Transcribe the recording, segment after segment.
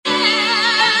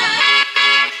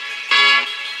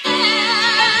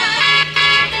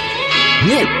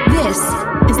This is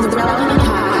the Relevant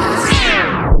Podcast.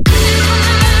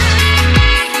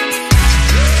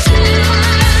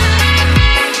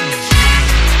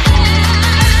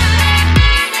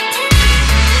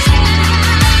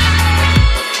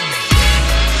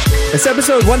 It's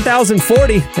episode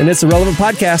 1040, and it's the Relevant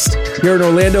Podcast. Here in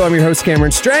Orlando, I'm your host,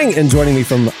 Cameron Strang, and joining me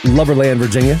from Loverland,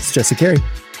 Virginia, it's Jesse Carey.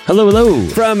 Hello, hello.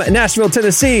 From Nashville,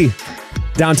 Tennessee,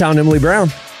 downtown Emily Brown.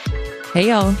 Hey,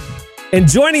 y'all. And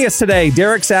joining us today,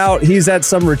 Derek's out. He's at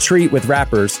some retreat with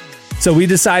rappers. So we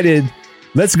decided,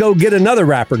 let's go get another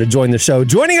rapper to join the show.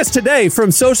 Joining us today from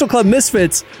Social Club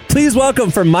Misfits, please welcome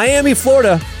from Miami,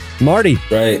 Florida, Marty.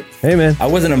 Right. Hey, man. I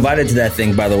wasn't invited to that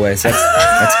thing, by the way, so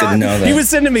that's good to know that. He was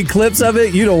sending me clips of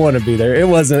it. You don't want to be there. It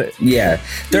wasn't. Yeah.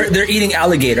 They're eating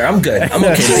alligator. I'm good. I'm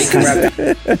okay. They can rap.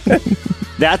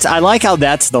 I like how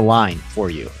that's the line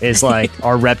for you. It's like,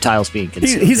 are reptiles being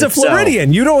consumed? He's a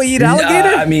Floridian. You don't eat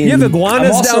alligator? I mean, you have iguanas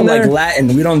I'm also down there? like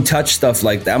Latin. We don't touch stuff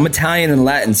like that. I'm Italian and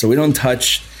Latin, so we don't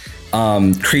touch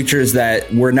creatures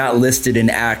that were not listed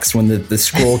in Acts when the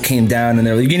scroll came down and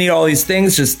they're like, you can eat all these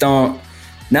things, just don't.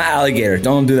 Not alligator.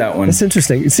 Don't do that one. That's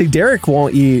interesting. See, Derek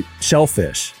won't eat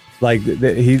shellfish. Like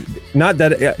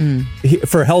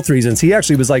for health reasons. He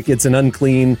actually was like, it's an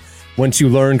unclean. Once you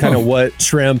learn kind of what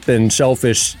shrimp and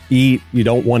shellfish eat, you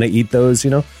don't want to eat those,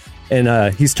 you know.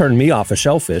 And he's turned me off of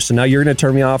shellfish. So now you're going to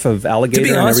turn me off of alligator. To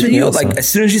be honest with you, like as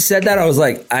soon as you said that, I was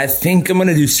like, I think I'm going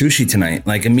to do sushi tonight.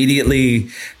 Like immediately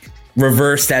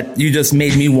reverse that. You just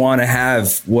made me want to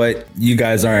have what you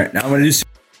guys aren't. Now I'm going to do sushi.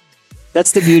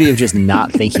 That's the beauty of just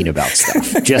not thinking about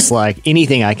stuff. Just like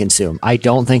anything I consume, I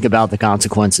don't think about the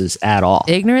consequences at all.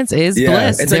 Ignorance is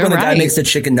bliss. It's like when the guy makes the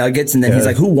chicken nuggets and then he's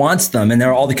like, who wants them? And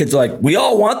all the kids are like, we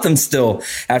all want them still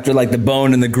after like the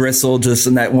bone and the gristle just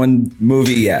in that one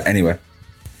movie. Yeah. Anyway.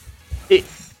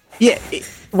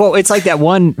 Well, it's like that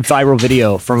one viral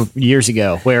video from years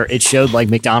ago where it showed like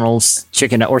McDonald's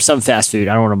chicken or some fast food.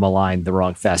 I don't want to malign the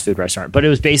wrong fast food restaurant, but it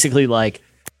was basically like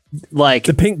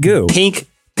the pink goo.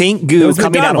 Pink goo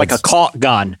coming out like a caulk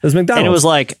gun. It was McDonald's. And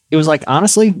it was like,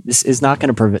 honestly, this is not going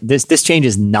to prevent this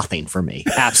changes nothing for me.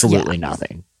 Absolutely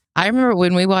nothing. I remember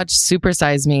when we watched Super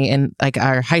Size Me in like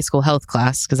our high school health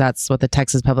class, because that's what the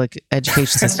Texas public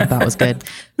education system thought was good.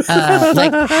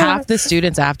 Like half the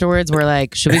students afterwards were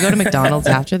like, should we go to McDonald's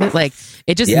after this? Like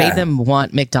it just made them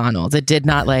want McDonald's. It did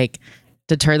not like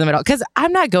deter them at all. Because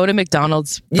I'm not going to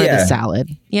McDonald's for the salad.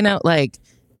 You know, like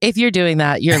if you're doing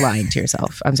that, you're lying to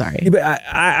yourself. I'm sorry. But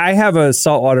I have a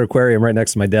saltwater aquarium right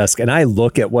next to my desk, and I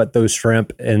look at what those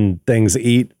shrimp and things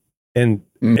eat, and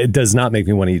it does not make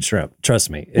me want to eat shrimp.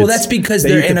 Trust me. Well, that's because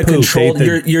they're in a controlled.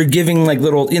 You're giving like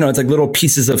little, it's like little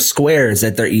pieces of squares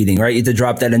that they're eating, right? You have to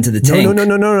drop that into the tank.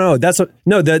 No. That's what.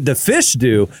 No, the fish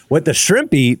do. What the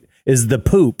shrimp eat is the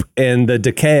poop and the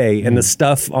decay and the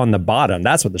stuff on the bottom.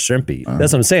 That's what the shrimp eat.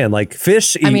 That's what I'm saying. Like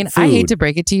fish eat food. I hate to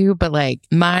break it to you, but like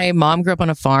my mom grew up on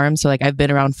a farm. So like I've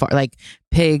been around like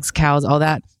pigs, cows, all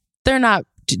that. They're not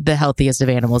the healthiest of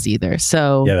animals either.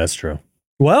 So yeah, that's true.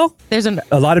 Well, there's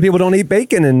a lot of people don't eat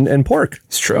bacon and pork.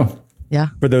 It's true. Yeah.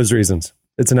 For those reasons.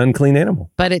 It's an unclean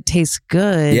animal. But it tastes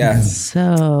good. Yeah.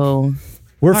 So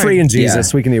we're free in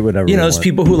Jesus. We can eat whatever we those want.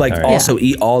 people who like also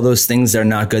eat all those things that are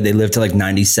not good. They live to like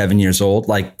 97 years old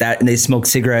like that. And they smoke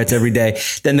cigarettes every day.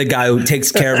 Then the guy who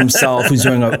takes care of himself, who's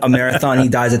doing a marathon, he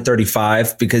dies at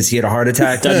 35 because he had a heart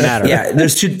attack. Doesn't matter. Yeah.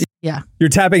 There's two. Yeah. You're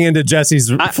tapping into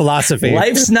Jesse's philosophy.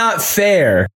 Life's not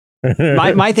fair.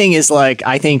 My thing is like,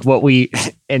 I think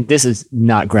and this is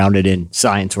not grounded in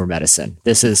science or medicine.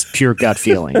 This is pure gut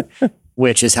feeling,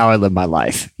 which is how I live my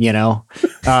life,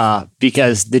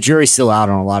 because the jury's still out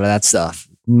on a lot of that stuff.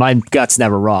 My gut's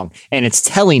never wrong. And it's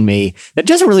telling me that it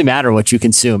doesn't really matter what you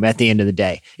consume at the end of the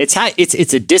day. It's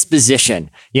a disposition,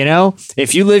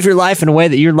 If you live your life in a way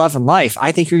that you're loving life,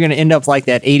 I think you're going to end up like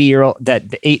that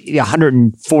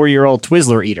 104-year-old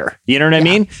Twizzler eater. You know what I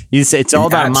mean? It's all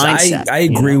about mindset. I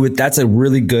agree with that's a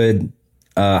really good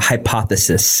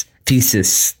thesis.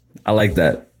 I like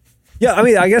that. Yeah, I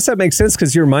mean, I guess that makes sense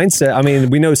because your mindset, I mean,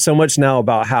 we know so much now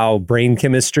about how brain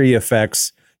chemistry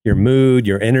affects your mood,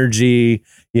 your energy,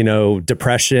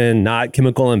 depression, not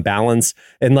chemical imbalance.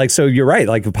 And like, so you're right.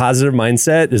 Like a positive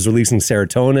mindset is releasing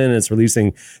serotonin. It's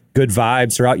releasing good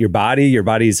vibes throughout your body. Your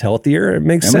body's healthier. It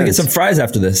makes sense. I'm going to get some fries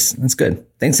after this. That's good.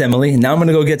 Thanks, Emily. Now I'm going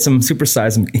to go get some Super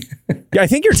Size Me. Yeah, I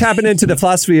think you're tapping into the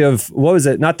philosophy of, what was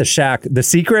it? Not The Shack, The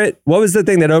Secret. What was the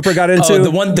thing that Oprah got into? Oh, the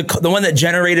one that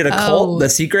generated a cult, The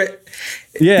Secret?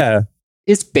 Yeah.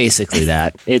 It's basically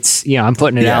that. It's, I'm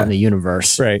putting it out in the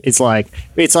universe. Right. It's like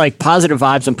positive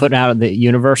vibes I'm putting out in the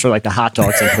universe are like the hot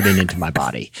dogs I'm putting into my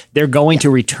body. They're going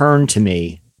to return to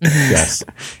me Yes.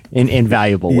 in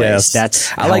valuable ways. Yes.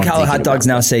 That's I like how hot dogs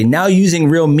now say, now using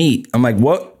real meat. I'm like,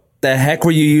 what the heck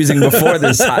were you using before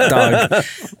this hot dog?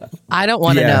 I don't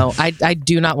want to know. I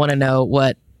do not want to know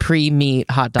what pre-meat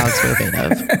hot dogs were made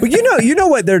of. Well, you know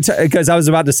what they're because I was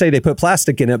about to say they put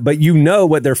plastic in it, but you know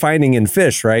what they're finding in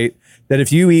fish, right? That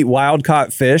if you eat wild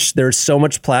caught fish, there's so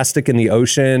much plastic in the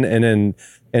ocean and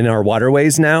in our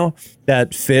waterways now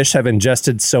that fish have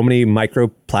ingested so many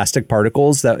microplastic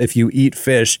particles that if you eat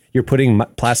fish, you're putting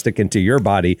plastic into your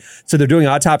body. So they're doing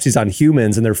autopsies on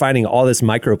humans and they're finding all this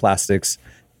microplastics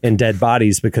in dead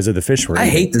bodies because of the fish we're eating. I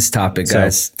hate this topic,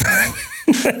 guys.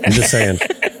 I'm just saying.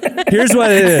 Here's what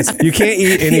it is. You can't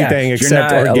eat anything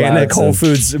except organic Whole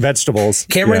Foods vegetables.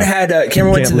 Cameron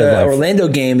went to the Orlando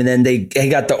game and then he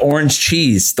got the orange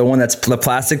cheese, the one that's the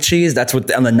plastic cheese. That's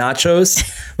what on the nachos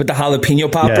with the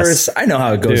jalapeno poppers. Yes. I know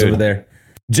how it goes over there.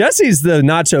 Jesse's the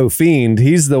nacho fiend.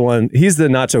 He's the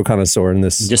nacho connoisseur in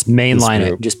this. Just mainline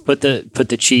it. Just put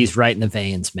the cheese right in the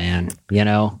veins, man. You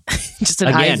know, just an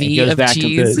IV it goes of back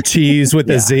cheese. To the cheese with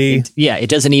the Z. It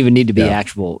doesn't even need to be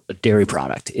actual dairy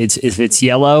product. If it's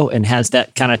yellow and has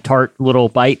that kind of tart little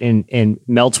bite and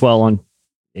melts well on.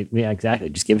 Yeah, exactly.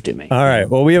 Just give it to me. All right.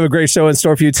 Well, we have a great show in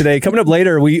store for you today. Coming up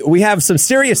later, we have some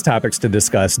serious topics to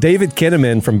discuss. David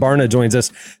Kinnaman from Barna joins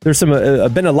us. There's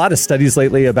been a lot of studies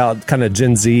lately about kind of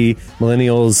Gen Z,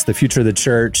 millennials, the future of the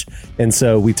church. And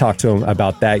so we talked to him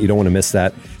about that. You don't want to miss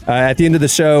that. At the end of the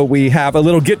show, we have a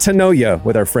little get to know you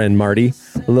with our friend Marty,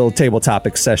 a little table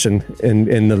topic session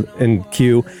in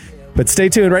queue. But stay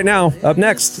tuned right now. Up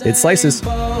next, it's Slices.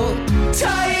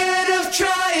 Tired of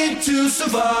trying to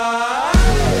survive.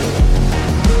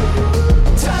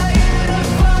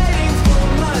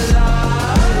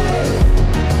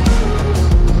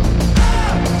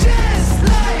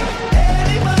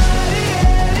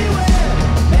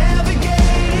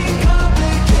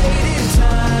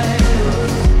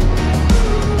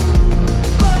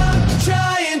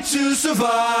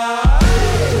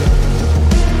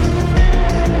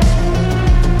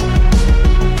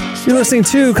 You're listening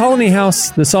to Colony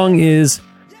House. The song is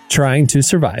Trying to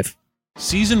Survive.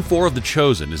 Season 4 of The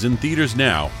Chosen is in theaters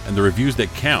now, and the reviews that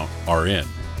count are in.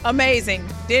 Amazing.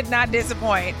 Did not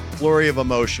disappoint. Flurry of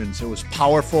emotions. It was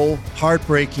powerful,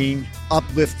 heartbreaking,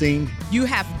 uplifting. You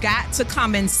have got to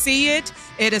come and see it.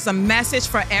 It is a message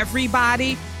for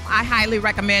everybody. I highly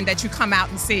recommend that you come out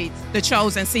and see The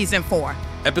Chosen Season 4.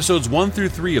 Episodes 1 through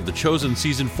 3 of The Chosen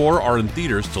Season 4 are in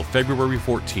theaters till February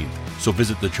 14th. So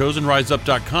visit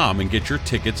thechosenriseup.com and get your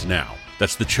tickets now.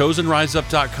 That's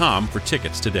thechosenriseup.com for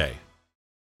tickets today.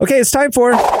 Okay, it's time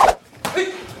for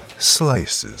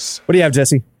Slices. What do you have,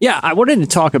 Jesse? Yeah, I wanted to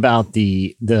talk about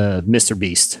the Mr.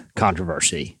 Beast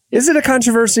controversy. Is it a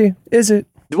controversy? Is it?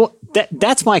 Well,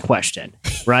 that's my question,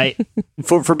 right?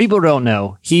 for people who don't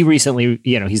know, he recently,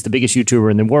 he's the biggest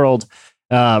YouTuber in the world.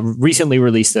 Recently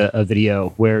released a video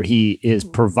where he is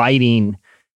providing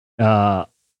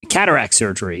cataract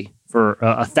surgery for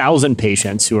 1,000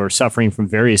 patients who are suffering from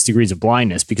various degrees of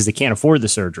blindness because they can't afford the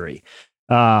surgery.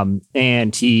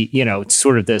 And he, it's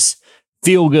sort of this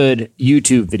feel-good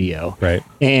YouTube video. Right.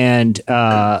 And,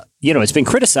 it's been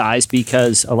criticized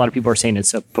because a lot of people are saying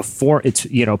it's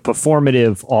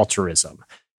performative altruism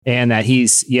and that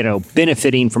he's,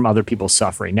 benefiting from other people's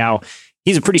suffering. Now,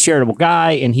 he's a pretty charitable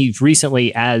guy, and he's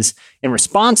recently, in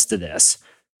response to this,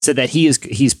 said that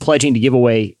he's pledging to give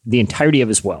away the entirety of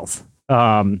his wealth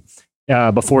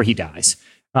before he dies.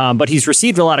 But he's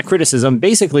received a lot of criticism,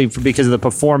 basically because of the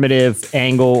performative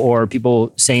angle or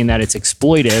people saying that it's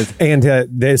exploitive. And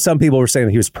there's some people were saying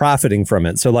that he was profiting from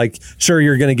it. So, like, sure,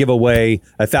 you're going to give away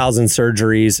 1,000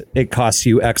 surgeries. It costs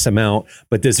you X amount,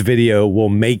 but this video will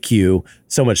make you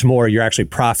so much more. You're actually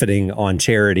profiting on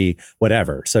charity,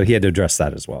 whatever. So he had to address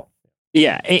that as well.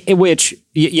 Yeah, which,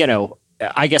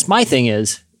 I guess my thing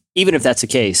is, even if that's the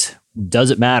case,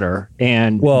 does it matter?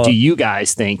 And do you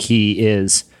guys think he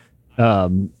is...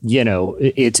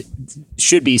 it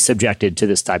should be subjected to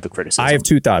this type of criticism? I have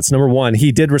two thoughts. Number one,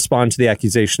 he did respond to the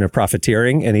accusation of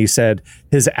profiteering, and he said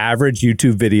his average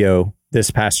YouTube video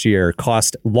this past year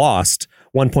lost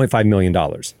 $1.5 million.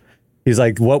 He's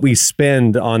like, what we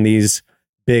spend on these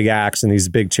big acts and these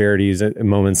big charities and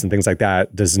moments and things like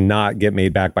that does not get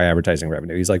made back by advertising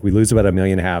revenue. He's like, we lose about $1.5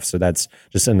 million. So that's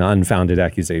just an unfounded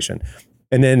accusation.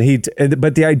 And then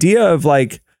but the idea of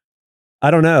like,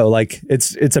 I don't know, like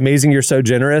it's amazing you're so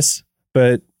generous,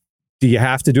 but do you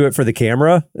have to do it for the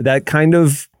camera? That kind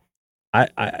of,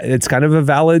 it's kind of a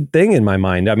valid thing in my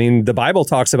mind. I mean, the Bible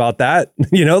talks about that,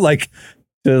 like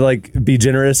to like be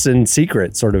generous in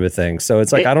secret sort of a thing. So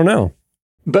it's like, I don't know.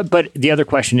 But the other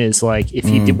question is, like, if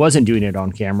he wasn't doing it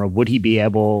on camera, would he be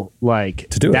able, like,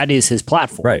 to do it? That is his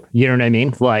platform, right? You know what I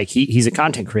mean? Like, he's a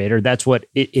content creator. That's what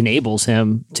it enables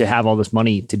him to have all this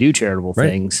money to do charitable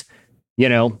things. You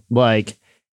know, like,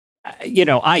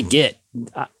 I get,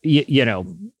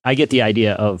 I get the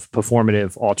idea of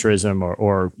performative altruism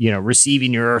or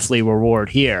receiving your earthly reward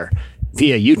here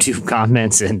via YouTube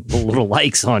comments and little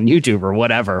likes on YouTube or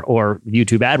whatever, or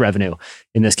YouTube ad revenue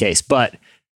in this case. But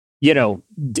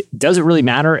does it really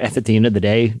matter if at the end of the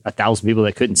day, 1,000 people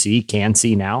that couldn't see can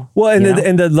see now? Well,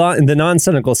 and the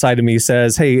non-cynical side of me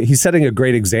says, hey, he's setting a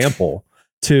great example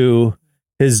to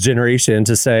his generation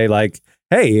to say, like,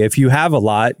 hey, if you have a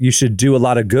lot, you should do a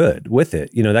lot of good with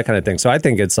it, that kind of thing. So I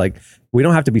think it's like, we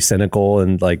don't have to be cynical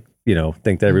and like,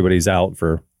 think that everybody's out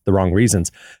for the wrong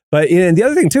reasons. But and the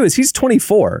other thing too is he's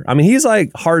 24. I mean, he's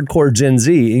like hardcore Gen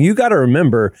Z, and you got to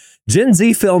remember, Gen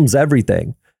Z films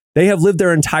everything. They have lived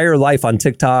their entire life on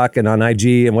TikTok and on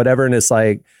IG and whatever. And it's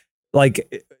like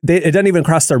it doesn't even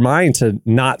cross their mind to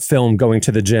not film going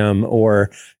to the gym or,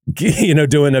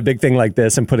 doing a big thing like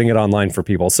this and putting it online for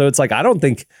people. So it's like, I don't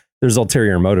think there's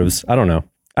ulterior motives. I don't know.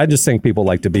 I just think people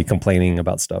like to be complaining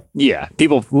about stuff. Yeah.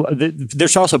 People,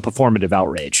 there's also performative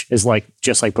outrage is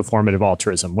just like performative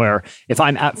altruism, where if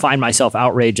I find myself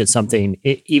outraged at something,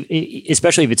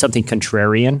 especially if it's something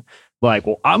contrarian, like,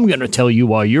 well, I'm going to tell you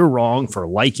why you're wrong for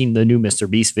liking the new Mr.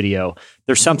 Beast video.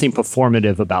 There's something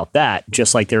performative about that,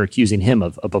 just like they're accusing him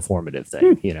of a performative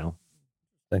thing,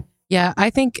 Yeah, I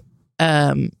think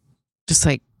just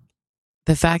like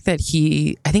the fact that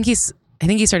I think he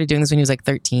started doing this when he was like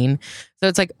 13. So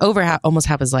it's like almost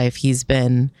half his life he's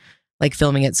been like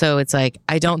filming it. So it's like,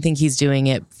 I don't think he's doing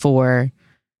it for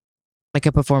like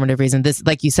a performative reason. This,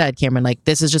 like you said, Cameron, like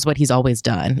this is just what he's always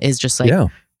done, is just like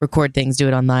record things, do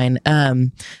it online.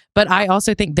 But I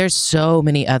also think there's so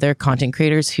many other content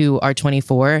creators who are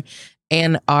 24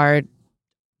 and are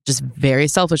just very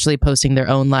selfishly posting their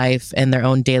own life and their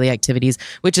own daily activities,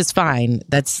 which is fine.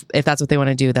 If that's what they want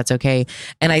to do, that's okay.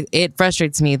 And it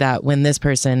frustrates me that when this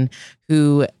person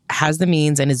who has the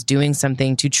means and is doing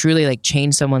something to truly like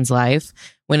change someone's life,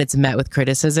 when it's met with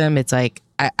criticism, it's like,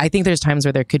 I think there's times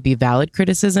where there could be valid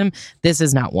criticism. This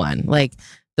is not one. Like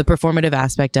the performative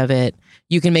aspect of it,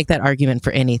 you can make that argument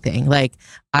for anything. Like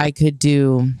I could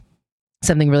do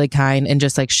something really kind and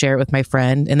just like share it with my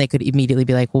friend, and they could immediately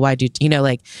be like, well, why'd you,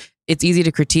 like it's easy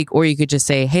to critique, or you could just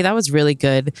say, hey, that was really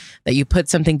good that you put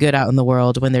something good out in the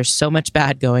world when there's so much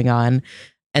bad going on.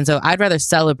 And so I'd rather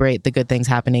celebrate the good things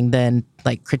happening than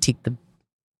like critique the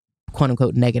quote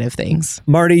unquote negative things.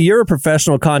 Marty, you're a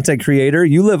professional content creator.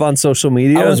 You live on social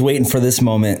media. I was waiting for this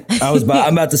moment. I'm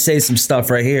about to say some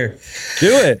stuff right here.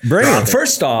 Do it. Bring it.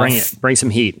 First off, bring some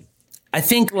heat. I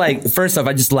think first off,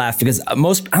 I just laughed because I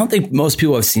don't think most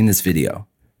people have seen this video.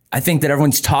 I think that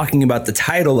everyone's talking about the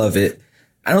title of it.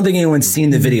 I don't think anyone's seen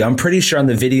the video. I'm pretty sure on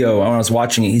the video when I was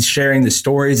watching it, he's sharing the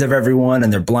stories of everyone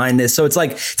and their blindness. So it's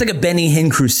like a Benny Hinn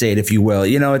crusade, if you will.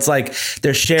 It's like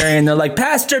they're sharing. They're like,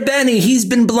 Pastor Benny, he's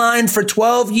been blind for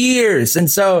 12 years, and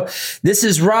so this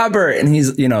is Robert, and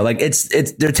he's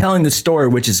it's they're telling the story,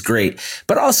 which is great.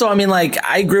 But also, I mean, like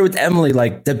I agree with Emily.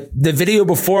 Like the video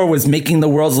before was making the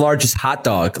world's largest hot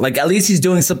dog. Like at least he's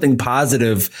doing something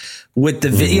positive with the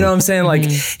video, you know what I'm saying? Like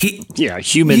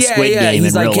human Squid Game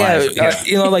in real life.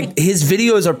 Like his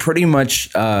videos are pretty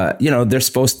much, they're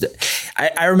supposed to.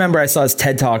 I remember I saw his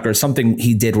TED Talk or something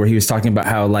he did where he was talking about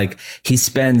how like he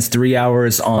spends 3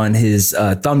 hours on his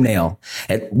thumbnail.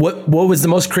 And what was the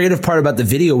most creative part about the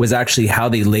video was actually how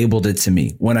they labeled it to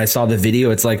me. When I saw the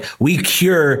video, it's like, we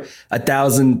cure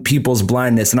 1,000 people's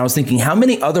blindness. And I was thinking, how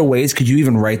many other ways could you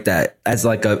even write that as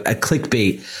like a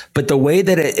clickbait? But the way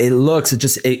that it looks,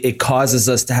 it causes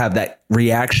us to have that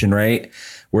reaction, right?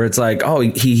 Where it's like, oh,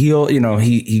 he healed,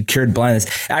 he cured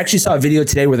blindness. I actually saw a video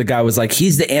today where the guy was like,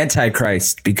 he's the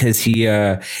Antichrist because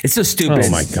it's so stupid. Oh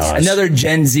my gosh. Another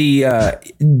Gen Z,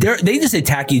 they just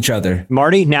attack each other.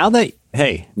 Marty, now that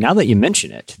you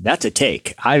mention it, that's a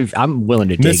take. I'm willing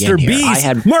to dig Mr. in Beast. here. I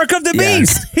had Mark of the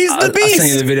Beast. He's the Beast. I'll send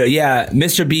you the video. Yeah,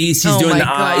 Mr. Beast. He's doing the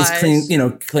eyes,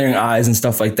 clearing eyes and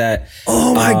stuff like that.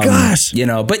 Oh my gosh.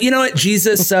 But you know what?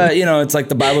 Jesus, it's like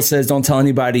the Bible says, don't tell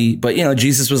anybody. But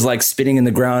Jesus was like spitting in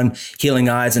the ground, healing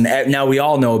eyes, and now we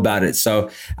all know about it. So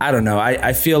I don't know.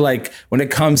 I feel like when it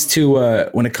comes to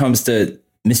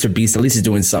Mr. Beast, at least he's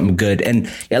doing something good. And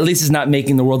at least he's not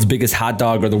making the world's biggest hot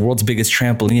dog or the world's biggest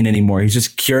trampoline anymore. He's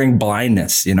just curing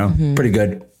blindness, Pretty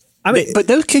good. I mean, but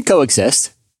those could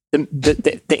coexist.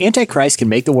 The Antichrist can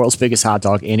make the world's biggest hot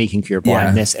dog and he can cure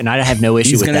blindness. And I have no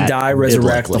issue with that. He's going to die,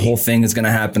 resurrect. Biblically. The whole thing is going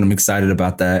to happen. I'm excited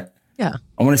about that. Yeah.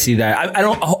 I want to see that. I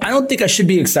don't think I should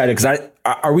be excited because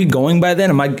are we going by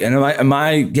then? Am I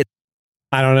getting?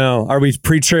 I don't know. Are we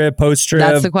pre-trib, post-trib?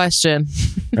 That's the question.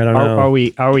 I don't know. Are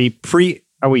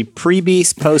we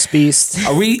pre-beast, post-beast?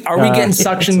 Are we getting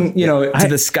suction, to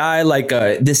the sky like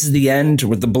this is the end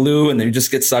with the blue and then you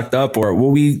just get sucked up, or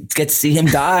will we get to see him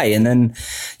die and then,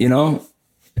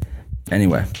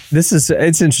 anyway.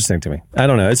 It's interesting to me. I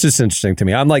don't know. It's just interesting to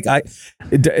me. I'm like,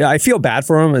 I feel bad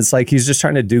for him. It's like he's just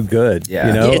trying to do good.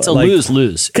 Yeah. It's a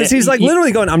lose-lose. Because he's like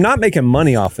literally going, I'm not making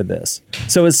money off of this.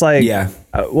 So it's like,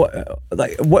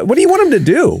 what do you want him to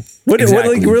do? What do you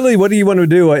want him to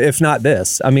do if not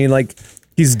this? I mean, like,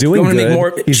 he's doing good. Make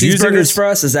more he's cheeseburgers for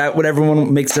us? Is that what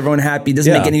makes everyone happy?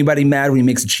 Doesn't make anybody mad when he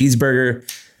makes a cheeseburger.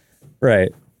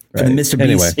 Right. And the Mr.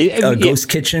 Beast Ghost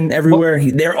Kitchen everywhere.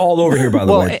 They're all over here, by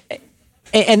the way.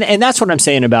 And that's what I'm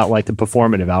saying about like the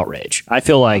performative outrage. I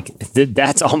feel like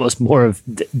that's almost more of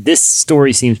this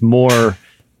story seems more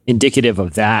indicative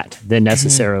of that than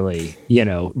necessarily,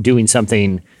 doing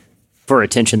something for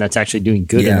attention that's actually doing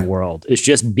good in the world. It's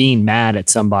just being mad at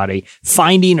somebody,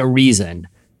 finding a reason.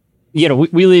 We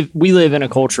live in a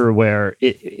culture where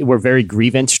we're very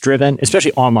grievance driven,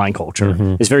 especially online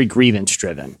culture is very grievance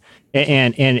driven.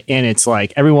 And it's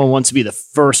like everyone wants to be the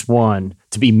first one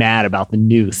to be mad about the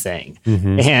new thing.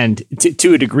 And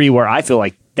to a degree where I feel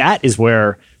like that is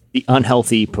where the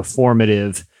unhealthy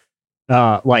performative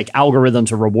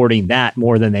algorithms are rewarding that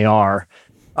more than they are.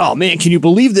 Oh man, can you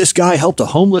believe this guy helped a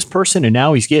homeless person and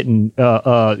now he's getting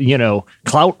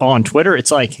clout on Twitter? It's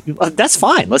like, that's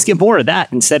fine. Let's get more of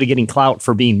that instead of getting clout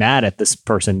for being mad at this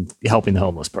person helping the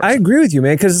homeless person. I agree with you,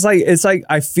 man, because it's like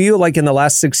I feel like in the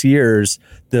last 6 years,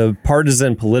 the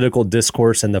partisan political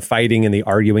discourse and the fighting and the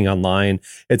arguing online,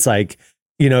 it's like,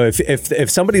 if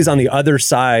somebody's on the other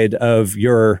side of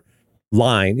your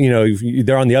line, if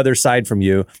they're on the other side from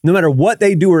you, no matter what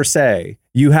they do or say,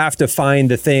 you have to find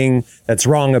the thing that's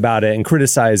wrong about it and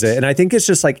criticize it. And I think it's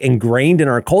just like ingrained in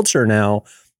our culture now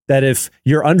that if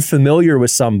you're unfamiliar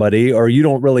with somebody or you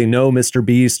don't really know Mr.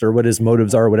 Beast or what his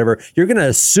motives are or whatever, you're going to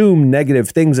assume negative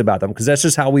things about them because that's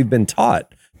just how we've been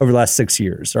taught over the last 6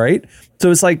 years, right? So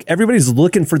it's like everybody's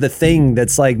looking for the thing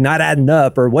that's like not adding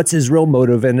up or what's his real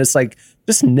motive. And it's like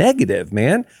just negative,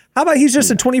 man. How about he's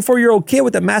just a 24-year-old kid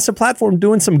with a massive platform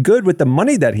doing some good with the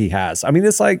money that he has? I mean,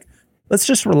 it's like, let's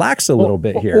just relax a little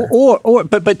bit here.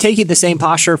 But taking the same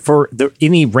posture for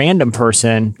any random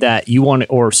person that you want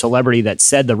or celebrity that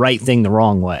said the right thing the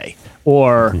wrong way.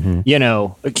 Or,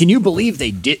 can you believe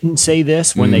they didn't say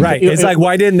this when they... Right. It's like,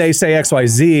 why didn't they say X, Y,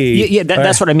 Z? Yeah,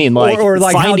 that's what I mean. Like, or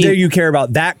like, how dare you care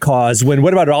about that cause when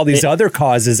what about all these other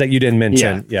causes that you didn't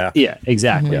mention? Yeah,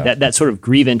 exactly. That sort of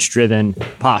grievance-driven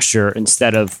posture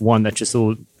instead of one that's just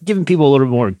giving people a little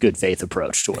more good faith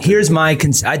approach to it. Here's my...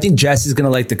 I think Jess is going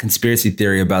to like the conspiracy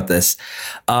theory about this.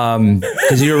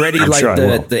 Because you already like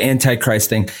the Antichrist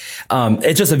thing.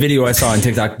 It's just a video I saw on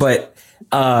TikTok. But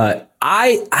I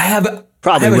have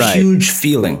a huge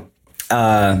feeling.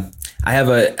 I have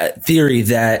a theory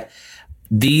that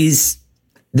there's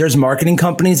marketing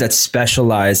companies that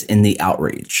specialize in the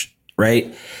outrage,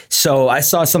 right? So I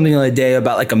saw something the other day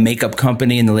about like a makeup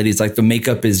company, and the lady's like, the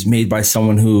makeup is made by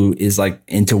someone who is like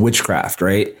into witchcraft,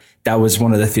 right? That was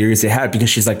one of the theories they had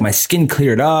because she's like, my skin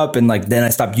cleared up and like then I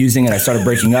stopped using it. I started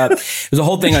breaking up. There's a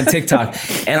whole thing on TikTok,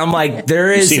 and I'm like,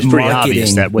 there is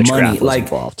marketing that witchcraft money. Was like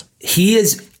involved. He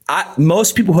is.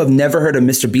 Most people who have never heard of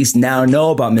Mr. Beast now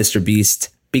know about Mr. Beast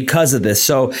because of this.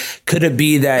 So could it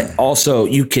be that also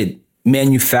you could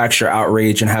manufacture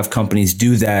outrage and have companies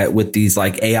do that with these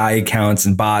like AI accounts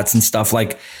and bots and stuff?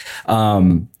 Like,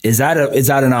 is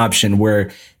that an option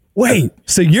where? Wait,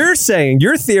 so you're saying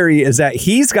your theory is that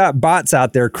he's got bots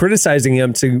out there criticizing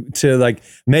him to like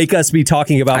make us be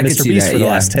talking about Mr. Beast for the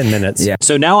last 10 minutes? Yeah.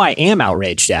 So now I am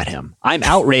outraged at him. I'm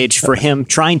outraged for him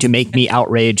trying to make me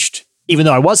outraged, even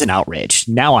though I wasn't outraged.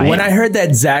 Now I am. When I heard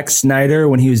that Zack Snyder,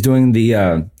 when he was doing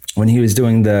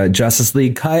the Justice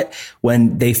League cut,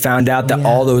 when they found out that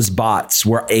all those bots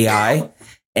were AI,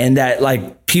 and that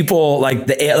like people like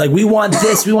we want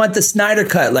this, we want the Snyder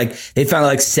cut. Like they found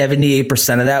like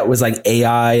 78% of that was like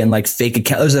AI and like fake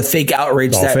account. There's a fake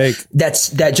outrage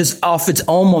that just off its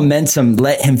own momentum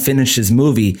let him finish his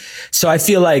movie. So I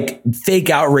feel like fake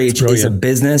outrage is a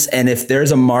business, and if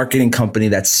there's a marketing company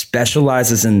that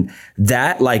specializes in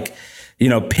that, like,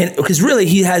 because really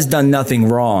he has done nothing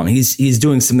wrong. He's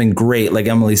doing something great, like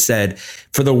Emily said,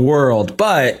 for the world,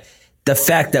 but the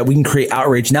fact that we can create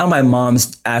outrage. Now my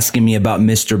mom's asking me about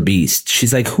Mr. Beast.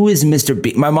 She's like, who is Mr.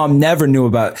 Beast? My mom never knew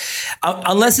about,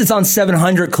 unless it's on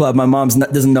 700 Club. My mom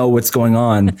doesn't know what's going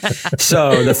on.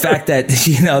 So the fact that,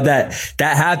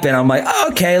 that happened, I'm like, oh,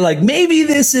 okay, like maybe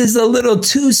this is a little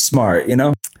too smart,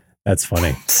 That's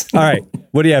funny. All right.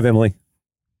 What do you have, Emily?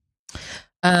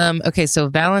 Okay, so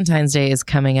Valentine's Day is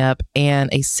coming up,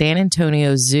 and a San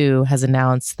Antonio zoo has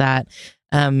announced that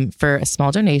for a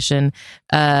small donation,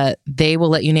 they will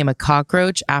let you name a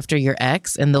cockroach after your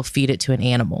ex, and they'll feed it to an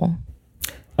animal.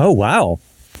 Oh, wow.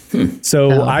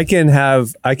 So I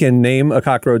can name a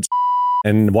cockroach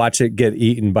and watch it get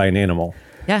eaten by an animal.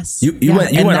 Yes. You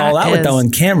went all out with that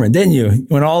one, Cameron, didn't you? You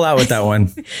went all out with that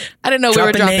one. I didn't know we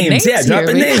were dropping names. Yeah,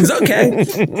 dropping names. Okay.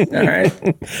 All right.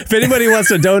 If anybody wants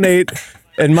to donate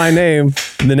in my name,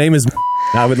 the name is...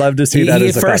 I would love to see that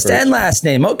as a first cockroach. and last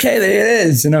name. Okay, there it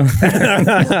is. And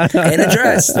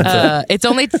address. It's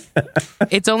only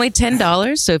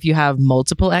 $10. So if you have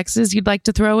multiple exes you'd like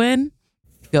to throw in,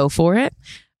 go for it.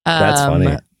 That's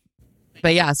funny.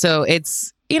 But yeah, so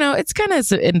it's it's kind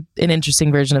of an interesting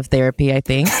version of therapy. I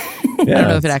think. Yeah. I don't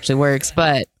know if it actually works,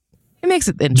 but it makes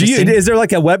it interesting. Is there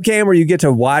like a webcam where you get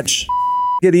to watch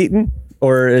get eaten?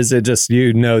 Or is it just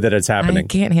that it's happening? I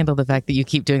can't handle the fact that you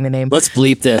keep doing the name. Let's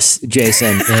bleep this,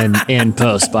 Jason, in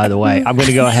post. By the way, I'm going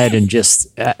to go ahead and just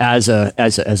as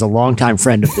a longtime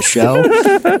friend of the show,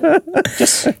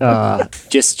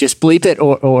 just bleep it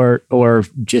or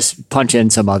just punch in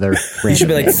some other. You should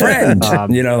be like friend,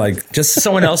 like just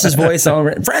someone else's voice.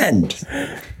 Friend.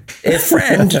 If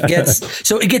friend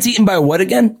it gets eaten by what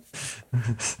again?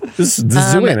 Just the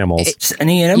zoo animals. Just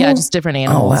any animal? Yeah, just different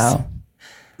animals. Oh wow.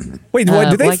 Wait,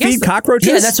 do they feed cockroaches?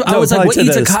 Yeah, that's what I was like. What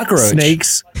eats a cockroach?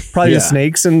 Snakes, probably the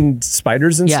snakes and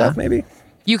spiders and stuff. Maybe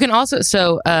you can also.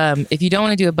 So, if you don't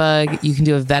want to do a bug, you can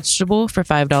do a vegetable for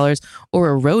 $5 or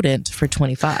a rodent for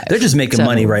 $25. They're just making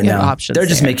money right now. They're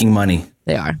just making money.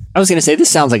 They are. I was going to say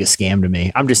this sounds like a scam to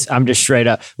me. I'm just straight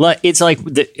up. It's like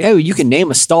you can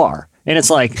name a star. And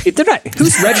it's like, they're not,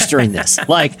 who's registering this?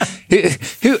 Like,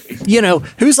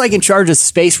 who's like in charge of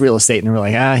space real estate? And they're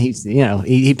like,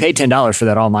 he paid $10 for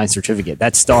that online certificate.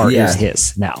 That star is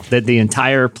his now. The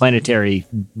entire planetary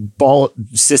ball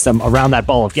system around that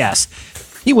ball of gas.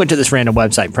 He went to this random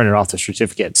website and printed off the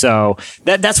certificate. So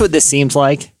that's what this seems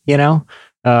like,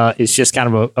 it's just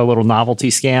kind of a little novelty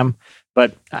scam.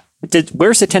 But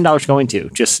where's the $10 going to?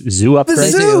 Just zoo upgrades?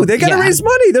 The zoo. They got to raise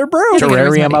money. They're broke.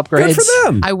 Terrarium upgrades. Good for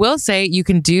them. I will say you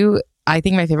can do, I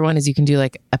think my favorite one is you can do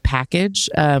like a package,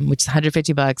 which is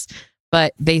 $150,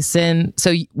 but they send,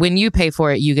 so when you pay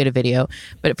for it, you get a video.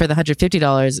 But for the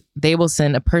 $150, they will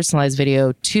send a personalized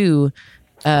video to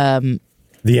the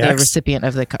recipient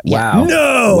of the Wow.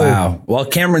 No. Wow. Well,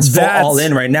 Cameron's all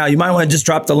in right now. You might want to just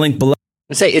drop the link below.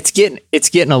 Say it's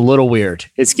getting a little weird.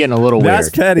 It's getting a little weird. That's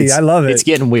petty. I love it. It's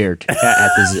getting weird at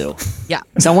the zoo. Yeah.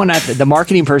 Someone at the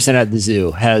marketing person at the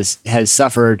zoo has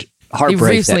suffered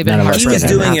heartbreak. He was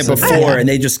doing it before, and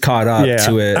they just caught up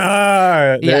to it.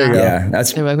 There you go. Yeah,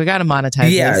 that's we got to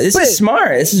monetize. Yeah, this is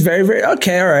smart. This is very, very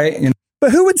okay. All right.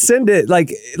 But who would send it?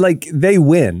 Like they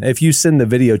win if you send the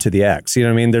video to the ex. You know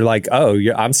what I mean? They're like, oh,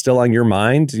 I'm still on your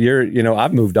mind.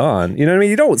 I've moved on. You know what I mean?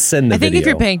 You don't send the video. I think if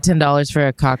you're paying $10 for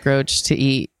a cockroach to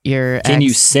eat your ex. Can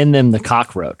you send them the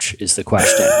cockroach is the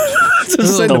question.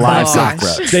 The live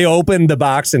cockroach. They open the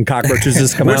box and cockroaches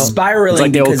just come out. We're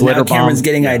spiraling because now Cameron's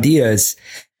getting ideas.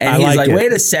 And he's like,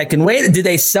 wait a second. Did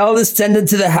they sell this? Send it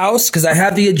to the house? Because I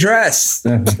have the address.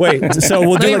 Wait, so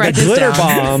we'll do like a glitter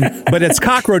bomb, but it's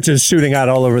cockroaches shooting out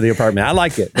all over the apartment. I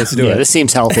like it. Let's do it. This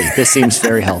seems healthy. This seems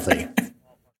very healthy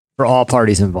for all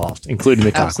parties involved, including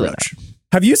the cockroach.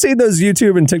 Have you seen those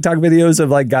YouTube and TikTok videos of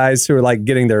like guys who are like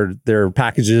getting their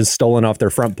packages stolen off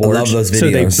their front porch? I love those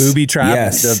videos. So they booby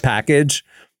trap the package,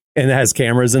 and it has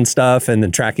cameras and stuff, and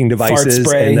then tracking devices,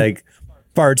 and like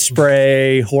fart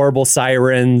spray, horrible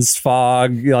sirens,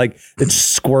 fog, like it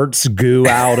squirts goo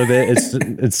out of it.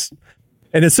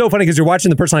 And it's so funny because you're watching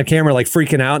the person on camera like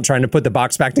freaking out and trying to put the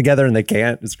box back together and they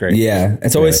can't. It's great. Yeah.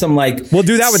 It's always some like we'll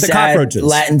do that with the cockroaches.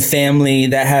 Latin family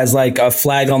that has like a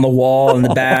flag on the wall in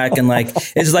the back and like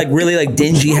it's like really like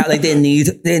dingy, how like they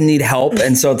need help.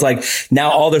 And so it's like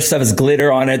now all their stuff is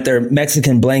glitter on it. Their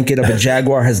Mexican blanket of a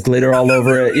Jaguar has glitter all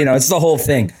over it. It's the whole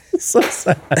thing. So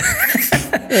sad.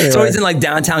 It's always in like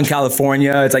downtown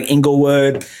California. It's like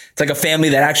Inglewood. It's like a family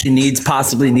that actually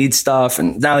possibly needs stuff.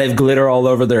 And now they have glitter all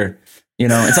over their,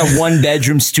 it's a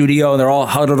 1-bedroom studio. And they're all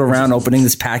huddled around opening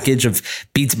this package of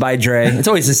Beats by Dre. It's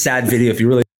always a sad video if you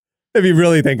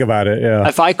really think about it. Yeah.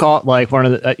 If I caught like one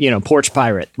of the, porch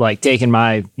pirate, like taking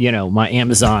my, my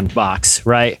Amazon box,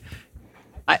 right?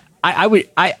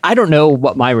 I don't know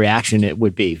what my reaction it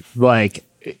would be. Like,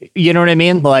 you know what I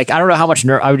mean? Like, I don't know how much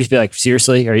I would just be like,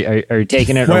 seriously, are you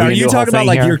taking it? Wait, are you talking about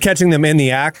like you're catching them in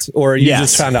the act, or you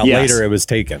just found out later it was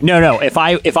taken? No. If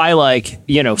I like,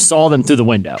 saw them through the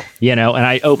window, and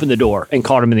I opened the door and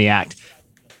caught them in the act,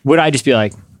 would I just be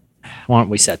like, why don't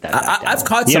we set that? I've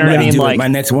caught somebody do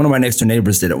it. One of my next door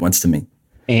neighbors did it once to me.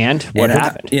 And what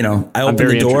happened? I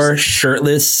opened the door,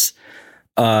 shirtless.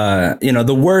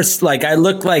 The worst. Like I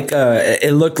looked like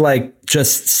it looked like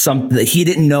just something that he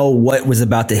didn't know what was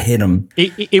about to hit him.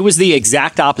 It was the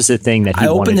exact opposite thing that he I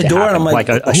opened the door and I'm like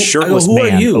a shirtless who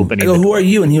man are you? opening. I go, who are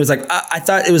you? And he was like, I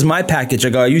thought it was my package. I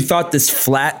go, you thought this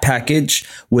flat package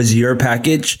was your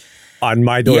package? On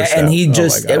my doorstep. Yeah, and he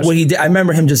just what he did. I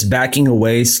remember him just backing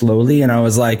away slowly, and I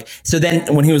was like, so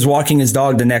then when he was walking his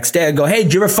dog the next day, I go, hey,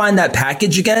 did you ever find that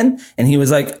package again? And he was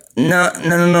like, no.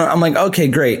 I'm like, okay,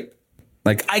 great.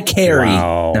 Like I carry.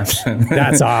 Wow.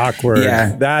 That's awkward.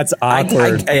 Yeah, that's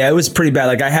awkward. It was pretty bad.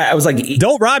 Like I was like,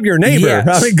 don't rob your neighbor. Yeah.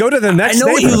 I mean, go to the next. I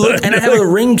know what you look, and I have a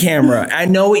Ring camera. I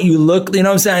know what you look. You know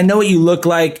what I'm saying? I know what you look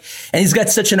like. And he's got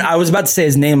such an. I was about to say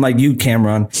his name like you,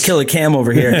 Cameron, Killer Cam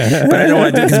over here, but I don't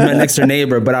want to do because he's my next door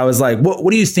neighbor. But I was like,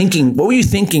 what are you thinking? What were you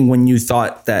thinking when you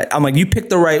thought that? I'm like, you picked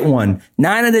the right one.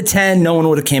 9 out of 10, no one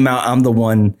would have came out. I'm the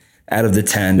one out of the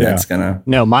 10 that's gonna.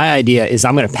 No, my idea is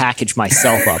I'm gonna package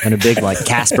myself up in a big like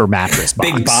Casper mattress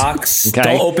box. Big box. Okay?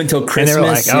 Don't open till Christmas. And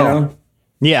they're like, you know?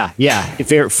 Yeah. If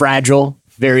they're fragile,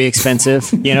 very expensive,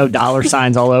 dollar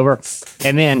signs all over.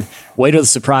 And then wait till the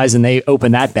surprise and they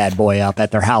open that bad boy up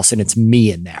at their house and it's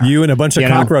me in there. You and a bunch of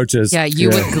cockroaches. Yeah, you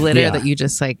with glitter that you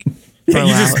just like. You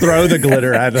just throw the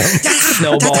glitter at them.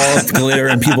 Snowballs, glitter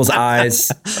in people's eyes.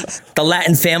 The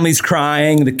Latin family's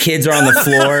crying. The kids are on the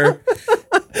floor.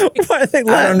 Why are they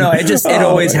I don't know. It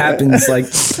always happens. Like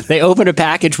they open a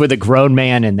package with a grown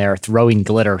man in there throwing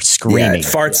glitter, screaming.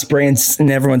 Fart spraying in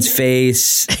everyone's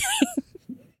face.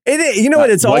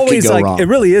 It's what always like wrong? It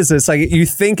really is. It's like you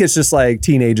think it's just like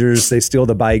teenagers, they steal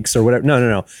the bikes or whatever.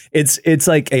 No. It's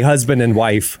like a husband and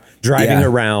wife driving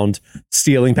around,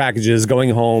 stealing packages, going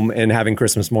home and having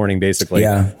Christmas morning, basically.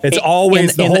 Yeah. It's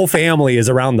always the whole family is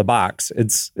around the box.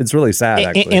 It's really sad,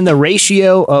 actually. And the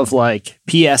ratio of like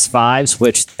PS5s,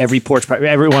 which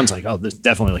everyone's like, oh, there's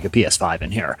definitely like a PS5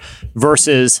 in here,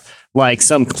 versus like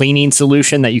some cleaning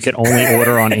solution that you can only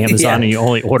order on Amazon and you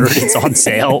only order it, it's on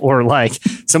sale, or like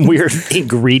some weird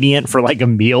ingredient for like a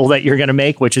meal that you're going to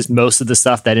make, which is most of the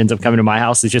stuff that ends up coming to my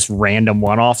house is just random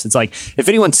one-offs. It's like, if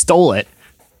anyone stole it,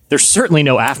 there's certainly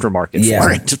no aftermarket for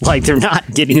it. Like they're not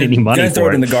getting any money for it. Throw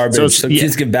it in the garbage. So please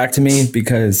yeah. give back to me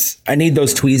because I need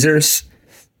those tweezers,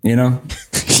 I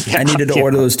needed to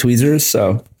order those tweezers.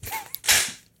 So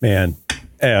man.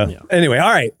 Anyway, all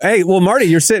right. Hey, well, Marty,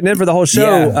 you're sitting in for the whole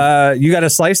show. Yeah. You got a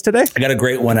slice today? I got a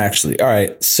great one, actually. All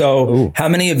right. So how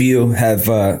many of you have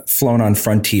flown on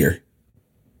Frontier?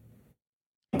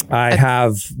 I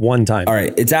have one time. All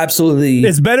right. It's absolutely.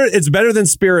 It's better than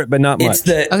Spirit, but not much.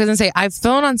 I was going to say, I've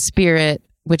flown on Spirit,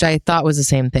 which I thought was the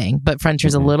same thing, but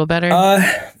Frontier's a little better.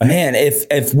 Man,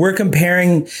 if we're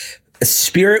comparing,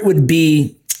 Spirit would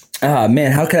be,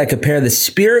 how could I compare the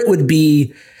Spirit would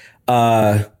be,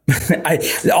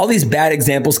 all these bad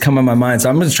examples come in my mind, so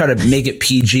I'm going to try to make it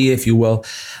PG, if you will.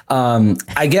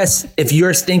 I guess if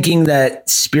you're thinking that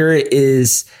Spirit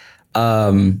is,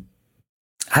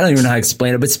 I don't even know how to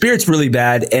explain it, but Spirit's really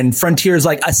bad, and Frontier is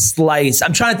like a slice.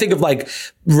 I'm trying to think of like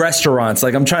restaurants.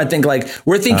 Like I'm trying to think like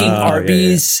we're thinking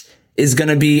Arby's is going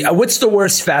to be. What's the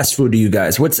worst fast food to you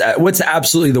guys? What's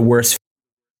absolutely the worst?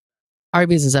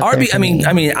 Arby's is up Arby's. there for me.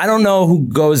 I mean, I don't know who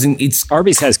goes and eats.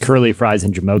 Arby's has curly fries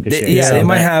and Jamocha shakes. They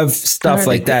might have stuff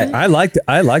like that. I like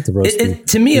the roast beef.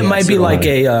 To me, it might be like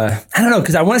a, I don't know,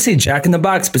 because I want to say Jack in the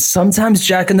Box, but sometimes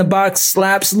Jack in the Box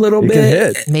slaps a little bit. Can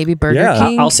hit. Maybe Burger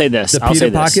King. I'll say this. The Peter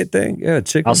Pocket thing. Yeah,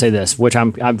 chicken. I'll say this, which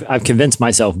I've convinced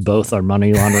myself both are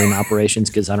money laundering operations,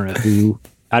 because I don't know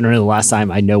the last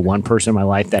time I know one person in my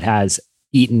life that has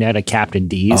eaten at a Captain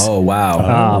D's. Oh,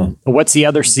 wow. What's the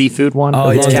other seafood one? Oh,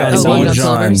 yeah. Long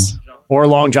John Silver's. Or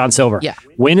Long John Silver. Yeah.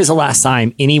 When is the last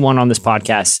time anyone on this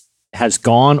podcast has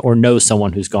gone or knows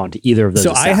someone who's gone to either of those?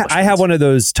 So I have one of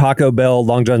those Taco Bell,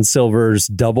 Long John Silver's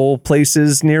double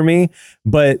places near me.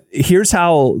 But here's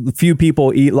how few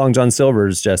people eat Long John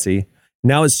Silver's, Jesse.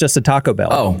 Now it's just a Taco Bell.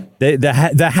 Oh.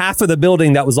 The half of the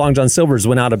building that was Long John Silver's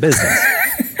went out of business.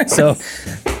 So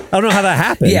I don't know how that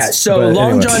happens. Yeah, so but Long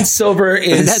anyway. John Silver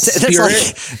is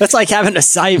Spirit. That's like having a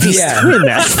Siamese Yeah. twin.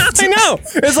 That I know.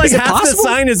 It's like Is it half possible? the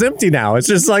sign is empty now. It's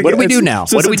just like, What do we it's do now?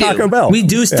 just What do a we do? Taco Bell. We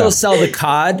do still sell the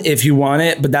cod if you want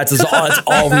it, but that's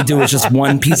all we do is just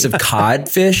one piece of cod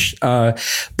fish.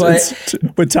 But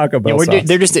with Taco Bell sauce.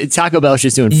 they're just Taco Bell's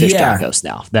just doing fish Yeah. tacos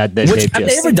now. That have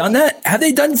they ever done that? Have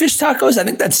they done fish tacos? I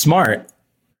think that's smart.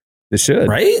 They should.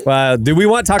 Right? Do we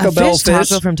want Taco A Bell fish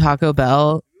taco from Taco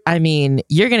Bell. I mean,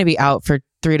 you're going to be out for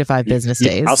 3 to 5 business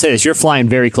days. I'll say this: you're flying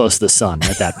very close to the sun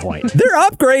at that point. They're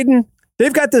upgrading.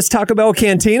 They've got this Taco Bell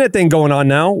Cantina thing going on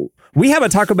now. We have a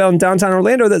Taco Bell in downtown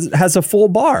Orlando that has a full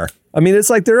bar. I mean, it's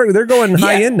like they're going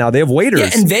high end now. They have waiters.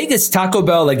 Yeah, in Vegas, Taco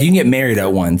Bell, like you can get married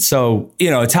at one. So,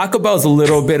 Taco Bell is a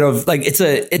little bit of like, it's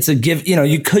a give,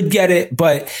 you could get it.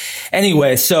 But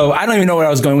anyway, so I don't even know where I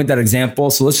was going with that example.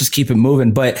 So let's just keep it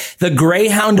moving. But the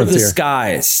Greyhound of the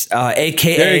Skies,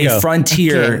 AKA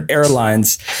Frontier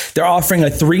Airlines, they're offering a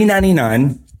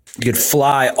 $3.99. You could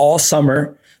fly all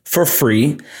summer for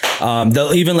free.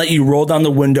 They'll even let you roll down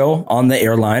the window on the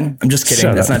airline. I'm just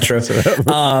kidding. That's not true.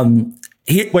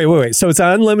 Wait. So it's an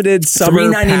unlimited summer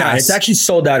 $3.99. pass. It's actually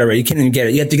sold out already. You can't even get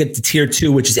it. You have to get the tier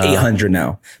 2, which is $800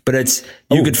 now. But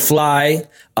you could fly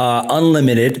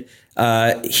unlimited.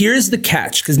 Here's the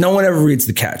catch, because no one ever reads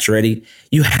the catch. Ready?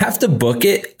 You have to book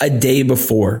it a day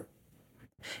before.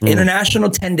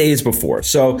 International 10 days before.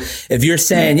 So if you're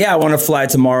saying, I want to fly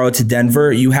tomorrow to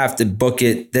Denver, you have to book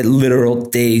it the literal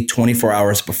day 24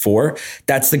 hours before.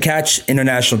 That's the catch.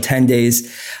 International 10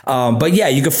 days. But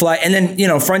you could fly. And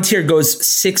then, Frontier goes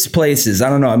 6 places.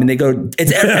 I don't know. I mean, they go,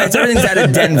 it's everything's out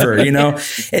of Denver,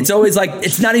 It's always like,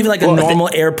 it's not even like a normal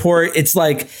airport. It's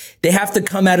like they have to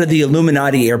come out of the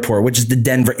Illuminati airport, which is the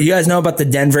Denver. You guys know about the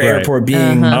Denver airport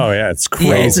being. Oh, yeah. It's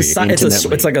crazy. Yeah,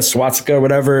 it's like a swastika or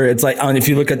whatever. It's like, if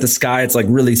you look at the sky, it's like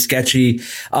really sketchy.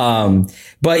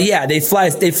 But yeah, they fly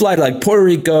to like Puerto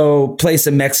Rico, place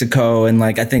in Mexico, and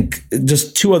like I think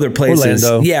just 2 other places.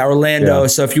 Orlando. Yeah, Orlando. Yeah.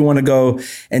 So if you want to go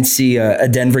and see a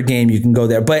Denver game, you can go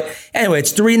there. But anyway,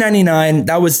 it's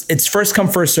 $3.99. It's first come,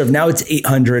 first serve. Now it's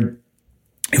 $800.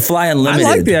 Fly unlimited. I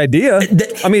like the idea.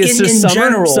 I mean, it's just summer,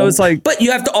 general, so it's like. But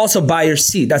you have to also buy your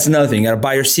seat. That's another thing. You got to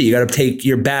buy your seat. You got to take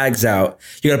your bags out.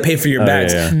 You got to pay for your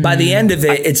bags. Yeah. By the end of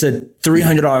it, it's a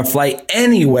 $300 flight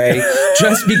anyway,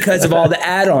 just because of all the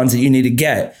add-ons that you need to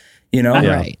get.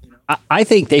 Right. I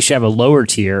think they should have a lower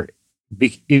tier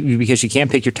because you can't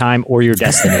pick your time or your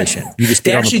destination. You just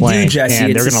get on the plane, Jesse.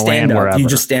 and they're going to land wherever. You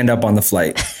just stand up on the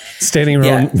flight. Standing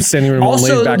room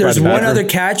also, only. Back there's by the one bathroom. other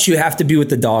catch. You have to be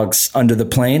with the dogs under the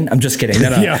plane. I'm just kidding. No.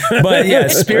 Yeah. But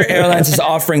Spirit Airlines is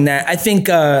offering that. I think.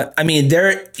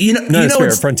 they're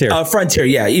Spirit, Frontier. Frontier.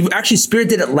 Yeah. Actually, Spirit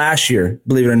did it last year.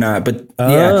 Believe it or not. But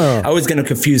I was going to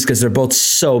confuse because they're both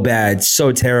so bad,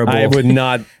 so terrible. I would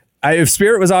not. If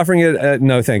Spirit was offering it,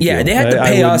 no, thank you. Yeah, they had to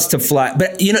pay us to fly.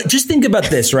 But just think about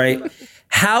this, right?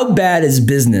 How bad is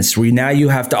business where now you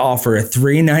have to offer a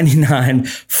 $3.99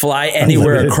 fly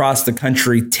anywhere across the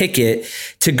country ticket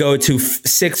to go to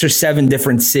 6 or 7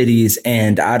 different cities?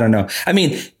 And I don't know. I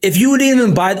mean, if you would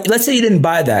even buy, let's say you didn't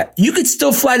buy that, you could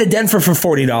still fly to Denver for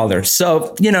 $40.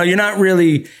 So, you're not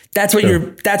really, that's what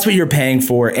you're paying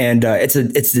for. And it's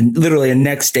literally a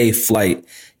next day flight.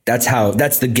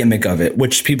 That's the gimmick of it,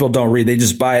 which people don't read. They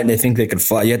just buy it and they think they could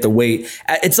fly. You have to wait.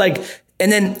 It's like,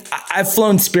 and then I've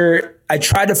flown Spirit. I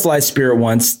tried to fly Spirit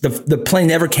once. The plane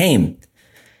never came.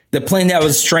 The plane that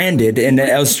was stranded, and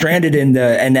I was stranded in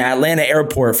the Atlanta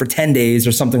airport for 10 days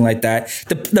or something like that.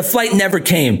 The flight never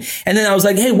came. And then I was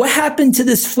like, hey, what happened to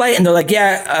this flight? And they're like,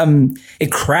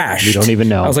 it crashed. We don't even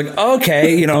know. I was like,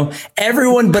 okay,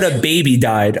 everyone but a baby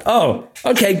died. Oh,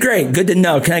 okay, great. Good to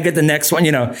know. Can I get the next one?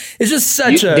 It's just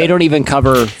They don't even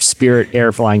cover Spirit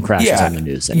air flying crashes on the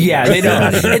news anymore. Yeah, they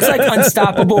don't. It's like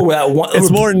Unstoppable.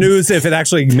 It's more news if it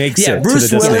actually makes it. Yeah, to Bruce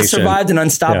the Willis destination. survived an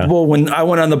Unstoppable. When I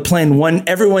went on the plane,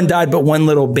 everyone died but one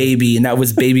little baby, and that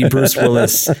was baby Bruce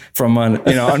Willis from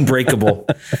Unbreakable.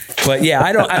 But yeah,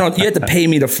 I don't. You have to pay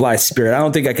me to fly Spirit. I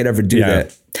don't think I could ever do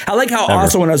that. I like how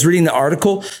also when I was reading the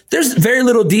article, there's very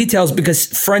little details because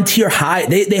Frontier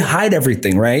they hide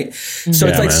everything, right? So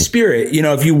it's like Spirit.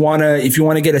 If you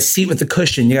wanna get a seat with a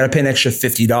cushion, you got to pay an extra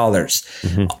 $50.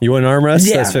 Mm-hmm. You want an armrest?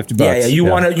 Yeah, that's $50. Yeah. You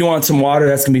want some water?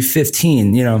 That's gonna be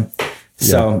 $15.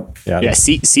 So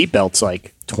seat belts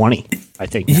like 20, I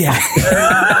think. Yeah.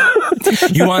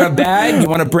 You want a bag? You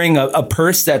want to bring a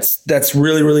purse that's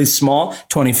really, really small?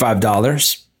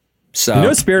 $25.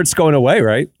 So Spirit's going away,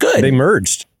 right? Good. They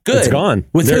merged. Good. It's gone.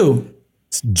 With who?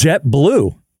 It's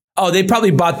JetBlue. Oh, they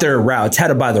probably bought their routes. Had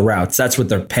to buy the routes. That's what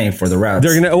they're paying for, the routes.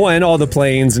 They're gonna and all the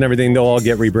planes and everything. They'll all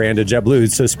get rebranded JetBlue.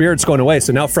 So Spirit's going away.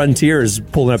 So now Frontier is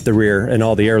pulling up the rear and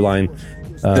all the airline.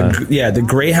 The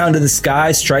Greyhound of the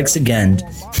sky strikes again.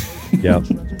 Yep.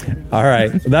 All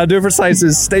right. That'll do it for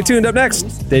Slices. Stay tuned. Up next,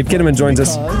 Dave Kinnaman joins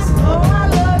us.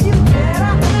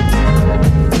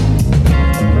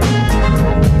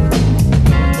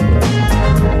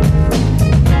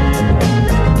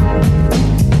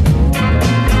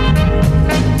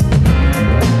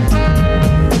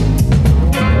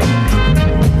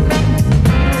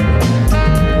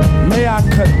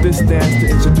 This dance to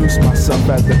introduce myself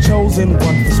as the chosen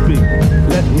one to speak.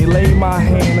 Let me lay my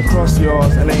hand across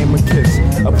yours and aim a kiss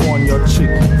upon your cheek.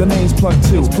 The name's Plug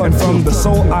 2, and from the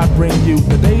soul I bring you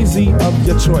the daisy of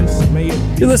your choice. May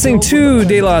it be. You're listening to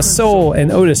De La Soul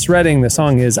and Otis Redding. The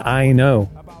song is I Know.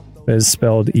 It is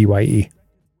spelled EYE.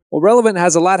 Well, Relevant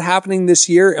has a lot happening this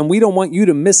year, and we don't want you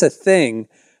to miss a thing.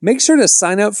 Make sure to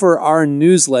sign up for our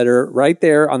newsletter right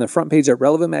there on the front page at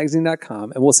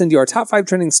relevantmagazine.com, and we'll send you our top 5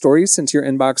 trending stories sent to your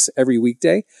inbox every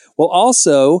weekday. We'll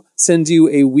also send you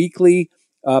a weekly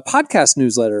podcast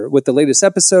newsletter with the latest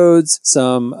episodes,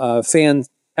 some fan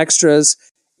extras,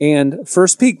 and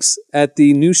first peeks at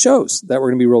the new shows that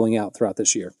we're going to be rolling out throughout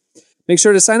this year. Make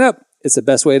sure to sign up. It's the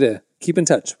best way to keep in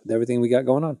touch with everything we got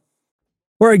going on.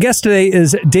 Well, our guest today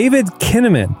is David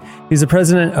Kinnaman. He's the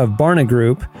president of Barna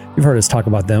Group. You've heard us talk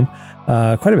about them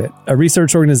quite a bit. A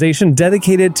research organization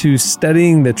dedicated to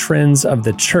studying the trends of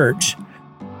the church.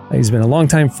 He's been a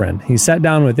longtime friend. He sat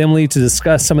down with Emily to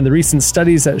discuss some of the recent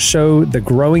studies that show the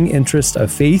growing interest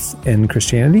of faith in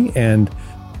Christianity and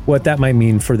what that might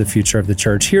mean for the future of the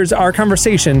church. Here's our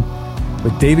conversation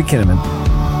with David Kinnaman.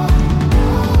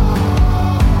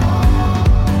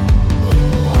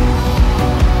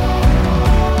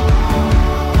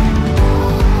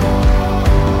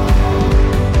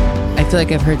 I feel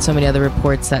like I've heard so many other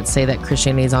reports that say that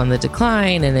Christianity is on the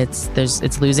decline and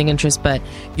it's losing interest, but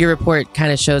your report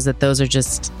kind of shows that those are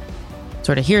just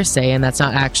sort of hearsay and that's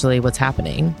not actually what's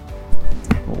happening.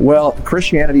 Well,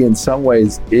 Christianity in some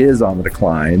ways is on the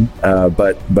decline,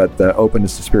 but the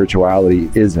openness to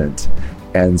spirituality isn't.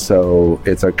 And so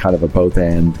it's a kind of a both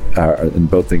and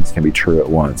both things can be true at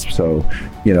once. So,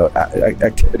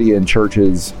 activity in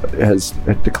churches has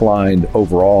declined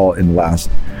overall in the last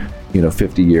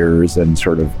 50 years, and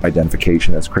sort of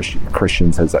identification as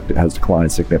Christians has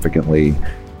declined significantly.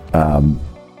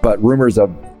 But rumors of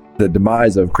the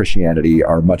demise of Christianity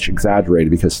are much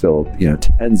exaggerated because still,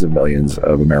 tens of millions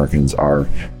of Americans are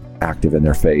active in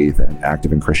their faith and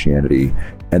active in Christianity.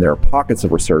 And there are pockets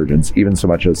of resurgence, even so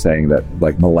much as saying that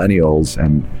like millennials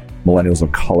and millennials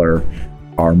of color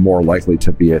are more likely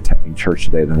to be attending church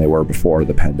today than they were before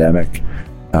the pandemic,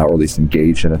 or at least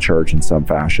engaged in a church in some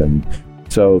fashion.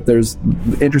 So there's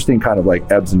interesting kind of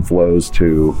like ebbs and flows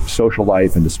to social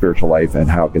life and to spiritual life and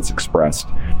how it gets expressed.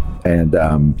 And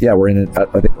we're in,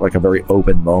 I think, like a very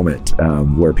open moment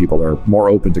where people are more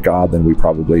open to God than we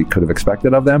probably could have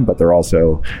expected of them. But they're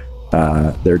also,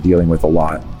 they're dealing with a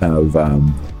lot of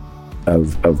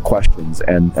questions.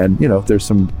 And there's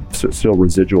some still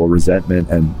residual resentment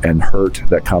and hurt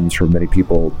that comes from many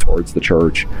people towards the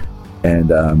church.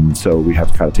 And so we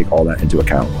have to kind of take all that into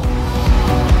account.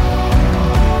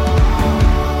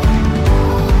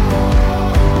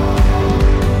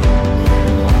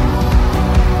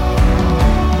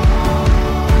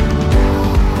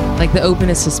 Like the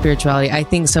openness to spirituality, I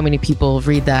think so many people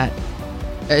read that,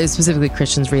 specifically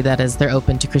Christians read that as they're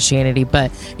open to Christianity,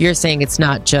 but you're saying it's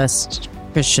not just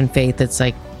Christian faith, it's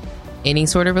like any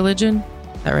sort of religion,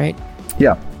 is that right?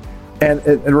 Yeah, and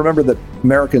remember that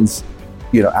Americans,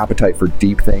 appetite for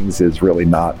deep things is really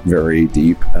not very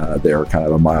deep. They're kind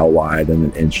of a mile wide and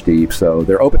an inch deep, so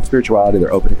they're open to spirituality,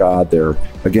 they're open to God,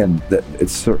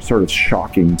 it's sort of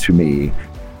shocking to me,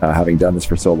 having done this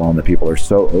for so long, that people are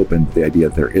so open to the idea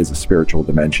that there is a spiritual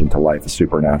dimension to life, a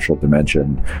supernatural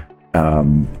dimension.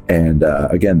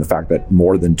 Again, the fact that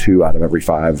more than 2 out of every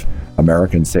 5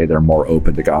 Americans say they're more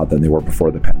open to God than they were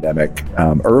before the pandemic.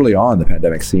 Early on, the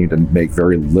pandemic seemed to make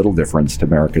very little difference to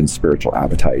Americans' spiritual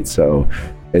appetite. So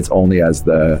it's only as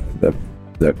the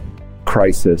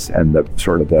crisis and the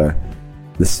sort of the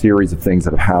series of things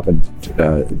that have happened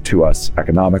to us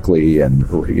economically and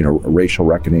racial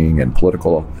reckoning and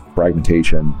political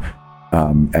fragmentation,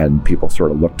 and people sort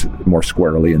of looked more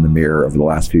squarely in the mirror over the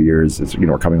last few years.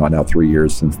 We're coming on now 3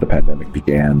 years since the pandemic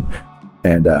began,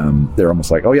 and they're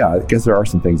almost like, oh yeah, I guess there are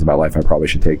some things in my life I probably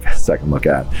should take a second look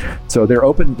at. So they're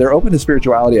open to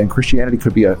spirituality, and Christianity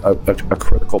could be a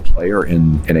critical player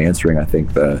in answering, I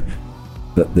think, the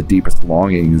the deepest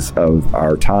longings of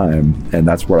our time. And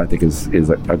that's what I think is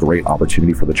a great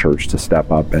opportunity for the church to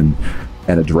step up and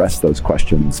address those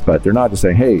questions. But they're not just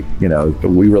saying, hey,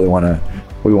 we really want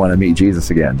to meet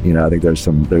Jesus again. I think there's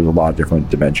a lot of different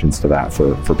dimensions to that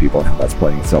for people and how that's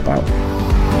playing itself out.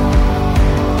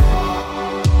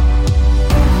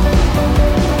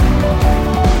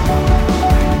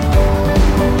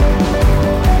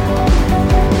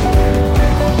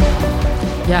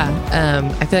 Yeah,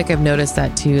 I feel like I've noticed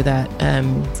that too, that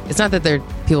it's not that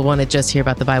people want to just hear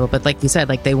about the Bible, but like you said,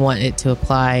 like they want it to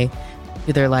apply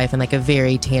to their life in like a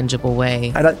very tangible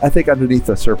way. And I think underneath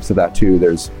the surface of that too,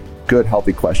 there's good,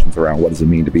 healthy questions around what does it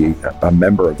mean to be a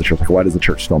member of the church? Like, why does the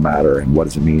church still matter? And what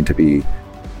does it mean to be,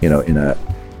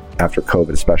 after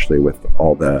COVID, especially with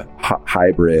all the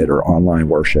hybrid or online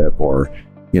worship, or,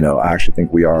 I actually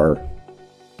think we are,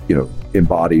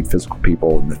 embodied physical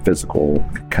people in the physical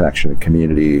connection and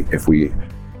community. If we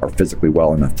are physically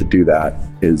well enough to do that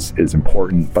is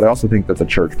important. But I also think that the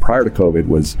church prior to COVID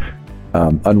was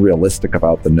unrealistic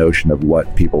about the notion of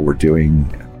what people were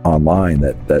doing online,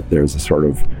 that there's a sort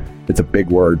of, it's a big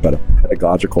word, but a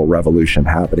pedagogical revolution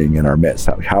happening in our midst.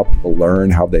 How people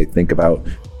learn, how they think about,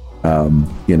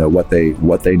 what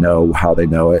they know, how they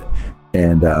know it.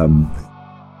 And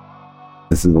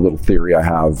this is a little theory I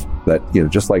have that,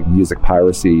 just like music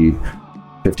piracy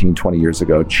 15, 20 years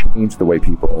ago changed the way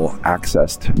people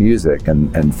accessed music,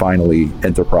 and finally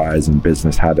enterprise and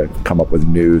business had to come up with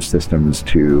new systems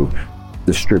to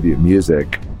distribute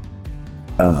music.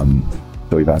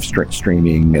 So we have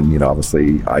streaming, and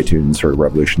obviously iTunes sort of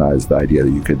revolutionized the idea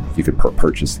that you could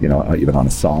purchase even on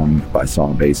a song by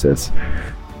song basis,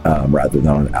 rather than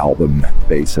on an album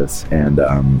basis, and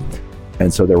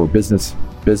so there were business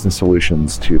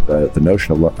solutions to the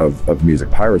notion of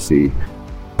music piracy.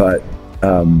 But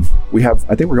I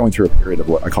think we're going through a period of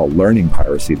what I call learning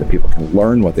piracy, that people can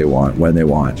learn what they want, when they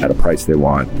want, at a price they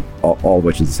want, all of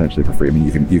which is essentially for free. I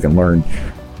mean, you can learn,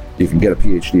 you can get a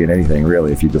PhD in anything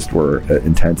really if you just were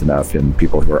intent enough. And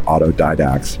people who are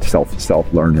autodidacts,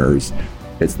 self learners,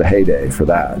 it's the heyday for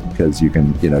that, because you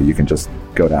can just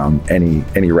go down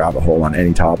any rabbit hole on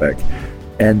any topic.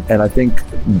 And I think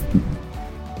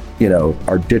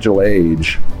our digital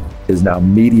age is now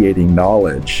mediating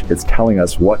knowledge. It's telling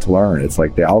us what to learn. It's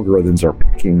like the algorithms are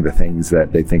picking the things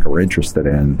that they think we're interested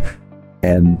in,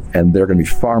 and they're going to be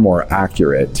far more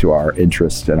accurate to our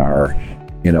interests and our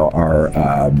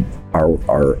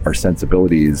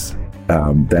sensibilities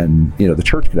than the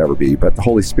church could ever be. But the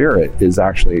Holy Spirit is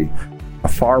actually a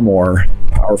far more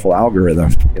powerful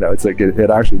algorithm. It's like it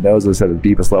actually knows us at the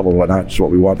deepest level, not just what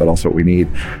we want, but also what we need.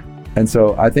 And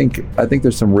so I think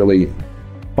there's some really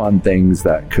fun things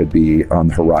that could be on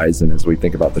the horizon as we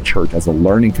think about the church as a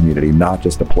learning community, not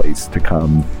just a place to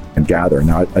come and gather.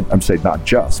 Now, I'm saying not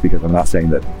just, because I'm not saying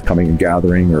that coming and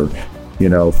gathering or,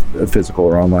 physical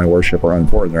or online worship are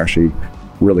unimportant. They're actually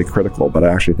really critical. But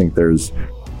I actually think there's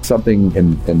something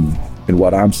in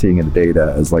what I'm seeing in the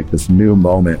data as like this new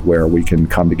moment where we can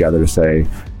come together to say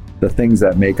the things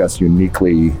that make us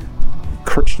uniquely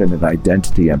Christian in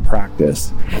identity and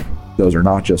practice. Those are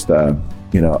not just a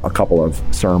couple of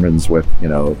sermons with,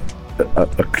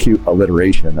 a cute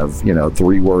alliteration of,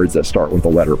 3 words that start with the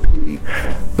letter P,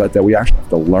 but that we actually have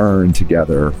to learn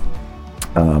together,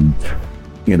 from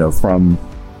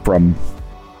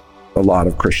a lot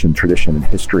of Christian tradition and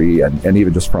history, and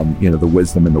even just from, the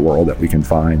wisdom in the world that we can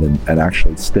find, and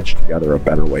actually stitch together a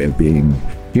better way of being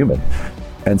human.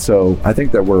 And so I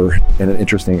think that we're in an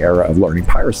interesting era of learning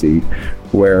piracy,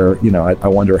 where I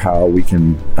wonder how we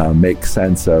can make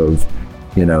sense of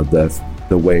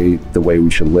the way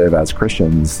we should live as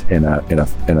Christians in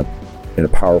a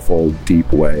powerful,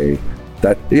 deep way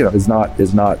that is not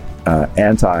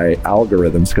anti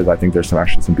algorithms, because I think there's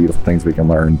some beautiful things we can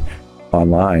learn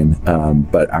online,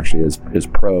 but actually is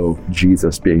pro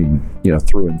Jesus being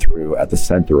through and through at the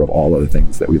center of all of the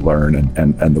things that we learn,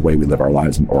 and the way we live our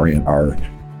lives and orient our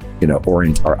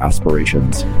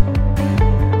aspirations.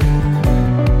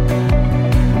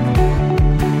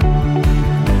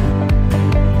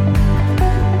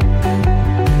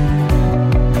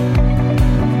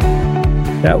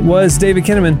 That was David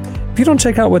Kinnaman. If you don't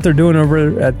check out what they're doing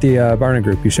over at the Barna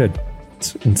Group, you should.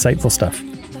 It's insightful stuff.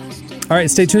 All right,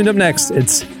 stay tuned. Up next,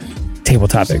 it's Table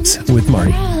Topics with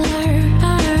Marty.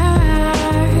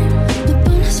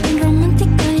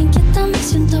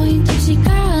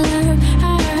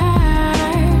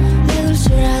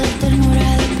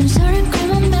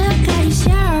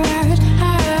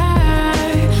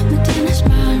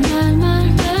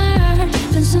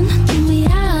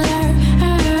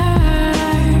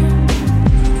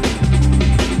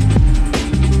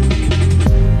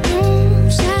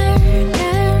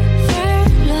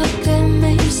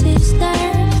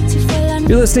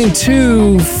 You're listening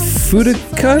to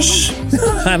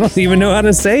Foudakush? I don't even know how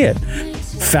to say it.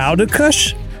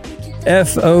 Foudakush?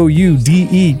 Foudequush.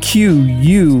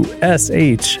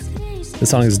 The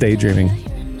song is Daydreaming.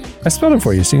 I spelled it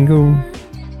for you, so you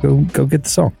can go get the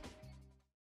song.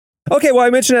 Okay, well, I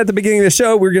mentioned at the beginning of the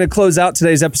show, we're going to close out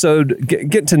today's episode,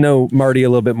 get to know Marty a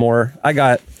little bit more. I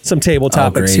got some table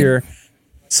topics here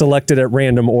selected at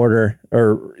random order,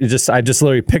 or I just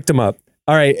literally picked them up.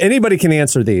 All right, anybody can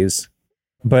answer these,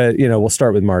 but we'll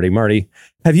start with Marty. Marty,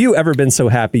 have you ever been so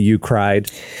happy you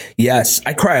cried? Yes,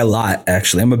 I cry a lot,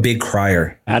 actually. I'm a big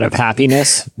crier. Out of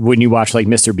happiness? When you watch like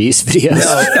Mr. Beast videos?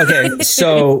 No,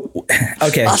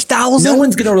 okay. No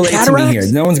one's going to relate to me here.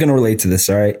 No one's going to relate to this,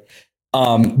 all right?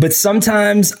 But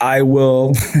sometimes I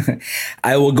will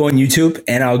go on YouTube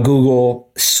and I'll Google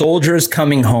soldiers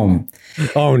coming home.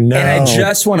 Oh no. And I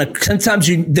just want to, sometimes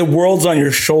the world's on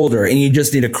your shoulder and you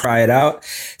just need to cry it out.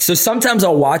 So sometimes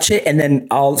I'll watch it and then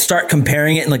I'll start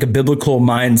comparing it in like a biblical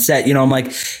mindset. I'm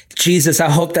like, Jesus, I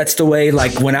hope that's the way,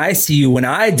 like when I see you, when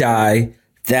I die,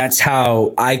 that's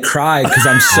how I cry because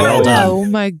I'm so. Oh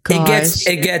my gosh!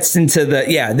 It gets into the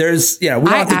there's we don't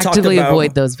have to talk about. I actively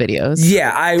avoid those videos.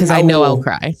 Yeah, because I know I'll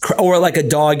cry. Or like a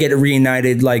dog get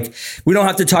reunited. Like we don't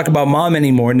have to talk about mom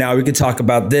anymore. Now we could talk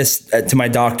about this to my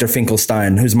Dr.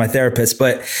 Finkelstein, who's my therapist.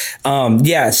 But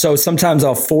so sometimes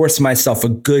I'll force myself a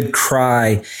good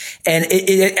cry, and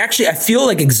it actually I feel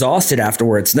like exhausted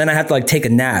afterwards. Then I have to like take a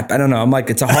nap. I don't know. I'm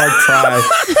like it's a hard cry,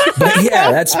 but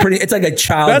that's pretty. It's like a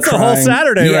child. That's crying. a whole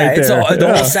Saturday. Right there.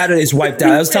 The whole Saturday is wiped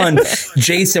out. I was telling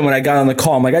Jason when I got on the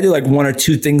call, I'm like, I do like one or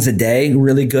two things a day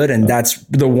really good. And that's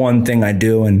the one thing I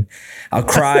do. And I'll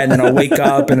cry and then I'll wake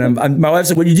up and my wife's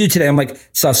like, what do you do today? I'm like,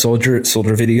 saw soldier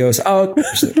videos. Oh,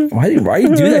 why do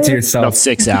you do that to yourself? About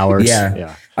 6 hours.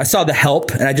 Yeah. I saw The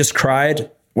Help and I just cried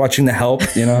watching The Help,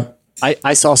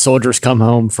 I saw soldiers come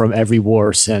home from every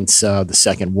war since the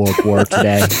Second World War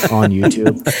today on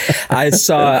YouTube. I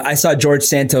saw George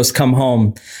Santos come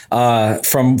home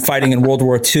from fighting in World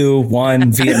War II,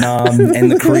 Vietnam,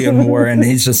 and the Korean War, and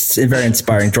he's just very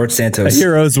inspiring. George Santos, a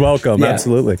hero's welcome,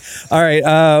 absolutely. All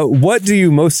right, what do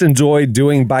you most enjoy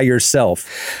doing by yourself?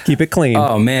 Keep it clean.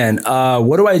 Oh man,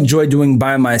 what do I enjoy doing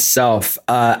by myself?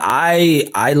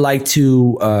 I like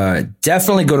to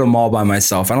definitely go to a mall by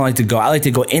myself. I like to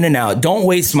go in and out. Don't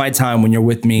waste my time when you're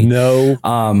with me. No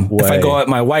way. If I go out with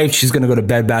my wife, she's going to go to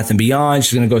Bed Bath & Beyond.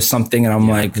 She's going to go something. And I'm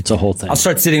like, it's a whole thing. I'll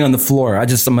start sitting on the floor.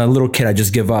 I'm a little kid. I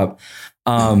just give up.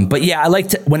 But I like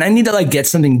to, when I need to like get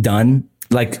something done,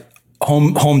 like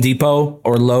Home Depot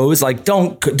or Lowe's, like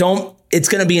don't, it's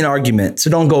going to be an argument. So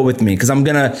don't go with me. Cause I'm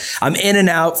in and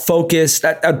out focused.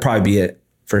 That'd probably be it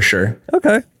for sure.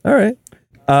 Okay. All right.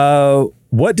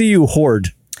 What do you hoard?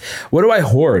 What do I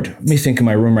hoard? Let me think in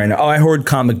my room right now. Oh, I hoard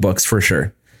comic books for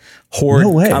sure. Hoard.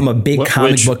 No way. I'm a big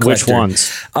comic book collector.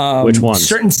 Which ones?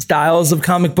 Certain styles of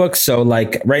comic books. So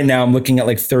like right now I'm looking at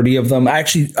like 30 of them. I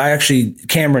actually,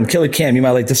 Cameron, Killer Cam, you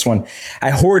might like this one.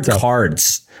 I hoard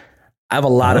cards. I have a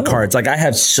lot of cards. Like I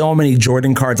have so many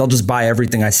Jordan cards. I'll just buy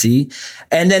everything I see.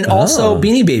 And then also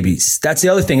Beanie Babies. That's the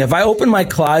other thing. If I open my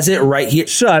closet right here.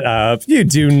 Shut up. You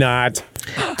do not.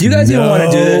 Do you guys even want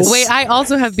to do this? Wait, I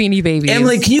also have Beanie Babies.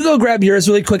 Emily, can you go grab yours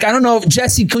really quick? I don't know.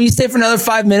 Jesse, can you stay for another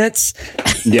 5 minutes?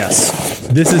 Yes.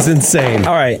 This is insane.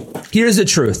 All right. Here's the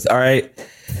truth. All right.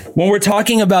 When we're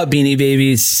talking about Beanie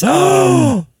Babies,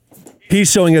 he's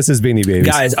showing us his Beanie Babies.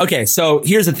 Guys, okay, so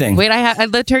here's the thing. Wait, I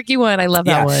have the turkey one. I love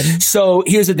that one. So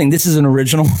here's the thing. This is an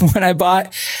original one I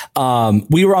bought.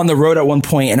 We were on the road at one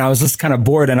point and I was just kind of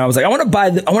bored and I was like, I want to buy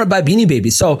Beanie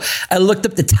Babies. So I looked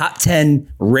up the top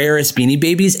 10 rarest Beanie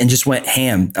Babies and just went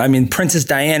ham. I mean, Princess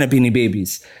Diana Beanie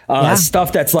Babies.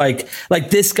 Stuff that's like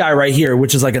this guy right here,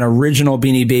 which is like an original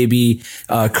Beanie Baby,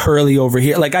 curly over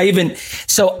here.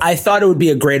 So I thought it would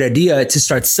be a great idea to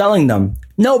start selling them.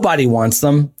 Nobody wants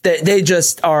them. They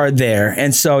just are there.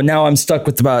 And so now I'm stuck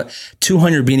with about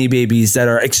 200 Beanie Babies that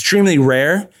are extremely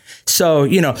rare. So,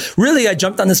 really, I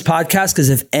jumped on this podcast because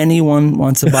if anyone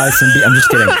wants to buy some, I'm just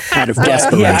kidding. Out of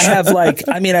desperation. Yeah, I have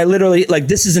I literally,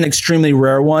 this is an extremely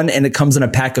rare one and it comes in a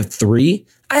pack of 3.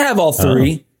 I have all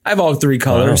 3. I have all 3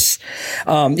 colors.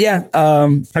 Wow.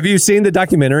 Have you seen the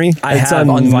documentary? I have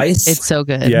on Vice. It's so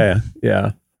good.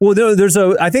 Yeah. Well, there's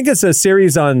I think it's a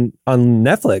series on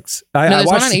Netflix. There's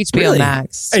one on HBO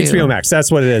Max. Too. HBO Max.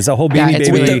 That's what it is. A whole Beanie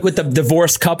Baby. With the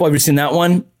divorced couple. Have you seen that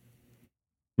one?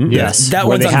 Yes. That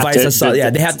one's on Vice. I saw. They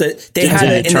had it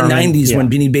in the 90s when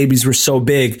Beanie Babies were so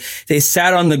big. They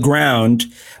sat on the ground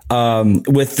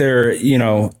with their,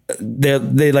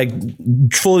 they like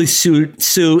fully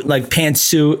suit, like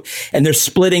pantsuit, and they're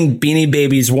splitting Beanie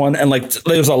Babies one, and like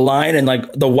there's a line, and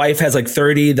like the wife has like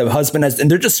 30, the husband has,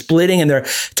 and they're just splitting, and they're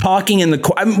talking in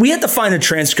the. We had to find the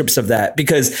transcripts of that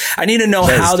because I need to know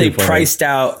how they priced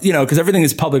out, because everything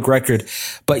is public record.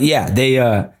 But yeah,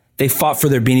 they fought for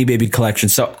their Beanie Baby collection.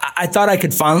 So I thought I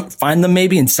could find them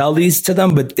maybe and sell these to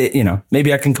them, but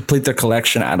maybe I can complete their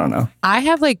collection. I don't know.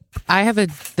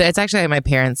 It's actually at my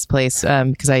parents' place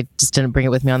because I just didn't bring it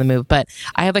with me on the move, but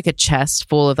I have like a chest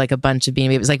full of like a bunch of Beanie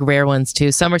Babies, like rare ones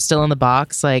too. Some are still in the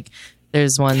box. Like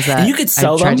there's ones that and you could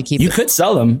sell them. Could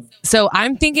sell them. So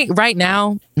I'm thinking right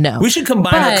now, no. We should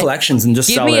combine our collections and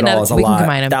just sell it all as a lot.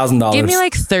 $1,000. Give me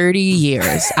like 30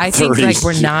 years. I think like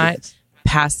we're not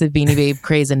past the Beanie Babe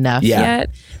craze enough yet.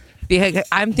 Because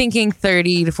I'm thinking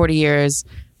 30 to 40 years.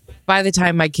 By the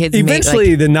time my kids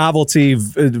eventually the novelty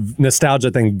nostalgia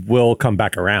thing will come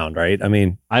back around, right? I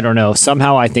mean, I don't know.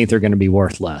 Somehow I think they're going to be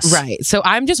worth less. Right. So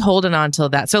I'm just holding on till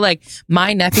that. So like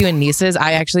my nephew and nieces,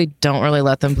 I actually don't really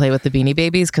let them play with the Beanie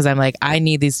Babies because I'm like, I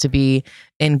need these to be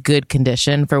in good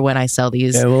condition for when I sell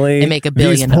these Emily, and make $1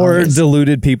 billion. These poor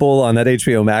deluded people on that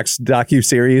HBO Max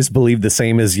docuseries believe the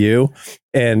same as you.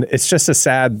 And it's just a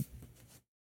sad,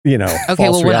 okay,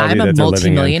 well, when I'm a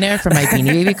multimillionaire for my Beanie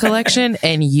Baby collection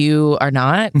and you are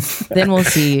not, then we'll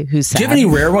see who's sad. Do you have any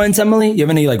rare ones, Emily? You have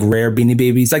any like rare Beanie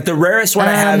Babies? Like the rarest one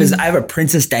I have is I have a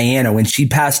Princess Diana. When she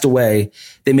passed away,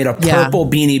 they made a purple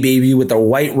Beanie Baby with a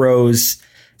white rose.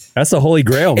 That's the holy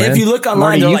grail, man. And if you look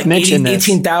online, they're like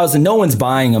 18,000. No one's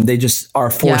buying them. They just are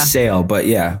for sale. But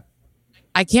yeah.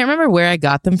 I can't remember where I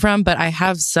got them from, but I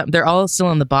have some. They're all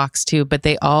still in the box too, but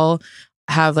they all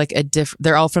have like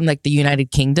they're all from like the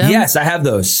United Kingdom. Yes, I have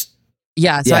those.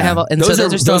 Yeah, so I have, and those so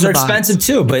those are expensive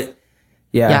too, but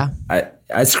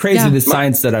it's crazy the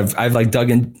science that I've like dug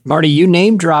in. Marty, you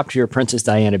name dropped your Princess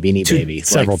Diana Beanie Baby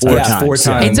several times. 4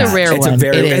 times. It's a rare one.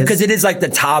 Because it is like the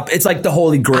top. It's like the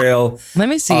holy grail. Let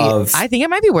me see. I think it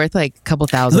might be worth like a couple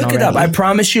thousand. Look it up. I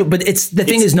promise you. But the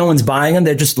thing is, no one's buying them.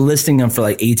 They're just listing them for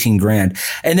like 18 grand.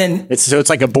 And then it's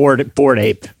like a bored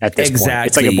ape at this point.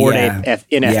 It's like a bored ape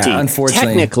NFT. Yeah,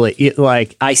 unfortunately,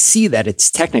 technically, I see that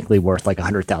it's technically worth like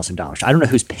 $100,000. I don't know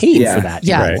who's paying for that.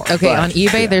 Yeah. Anymore, okay. On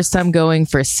eBay, there's some going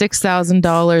for $6,000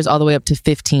 all the way up to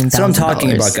 $15,000. That's what I'm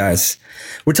talking about, guys.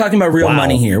 We're talking about real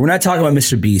money here. We're not talking about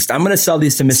Mr. Beast. I'm going to sell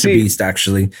these to Mr. Beast,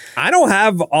 actually. I don't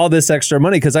have all this extra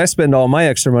money because I spend all my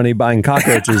extra money buying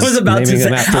cockroaches. I was about to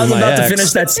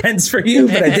finish that sentence for you,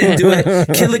 but I didn't do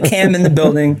it. Killer Cam in the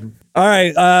building. All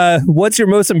right. What's your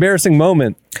most embarrassing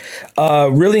moment?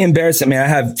 Really embarrassing. I mean, I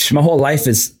have my whole life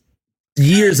is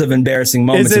years of embarrassing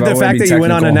moments. Is it the fact that you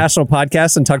went on a national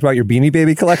podcast and talked about your Beanie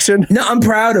Baby collection? No, I'm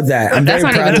proud of that. I'm That's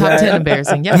very not proud even of top that. 10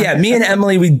 embarrassing. Yeah. Me and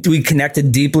Emily, we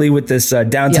connected deeply with this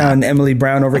downtown Emily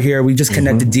Brown over here. We just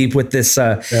connected deep with this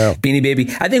Beanie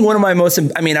Baby. I think one of my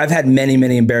I've had many,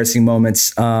 many embarrassing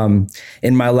moments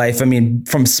in my life. I mean,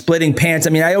 from splitting pants. I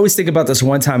mean, I always think about this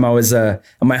one time I was on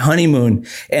my honeymoon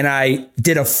and I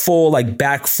did a full like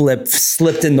backflip,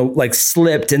 slipped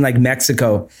in like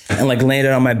Mexico and like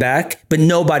landed on my back, but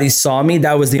nobody saw me.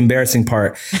 That was the embarrassing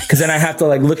part, because then I have to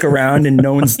like look around and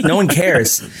no one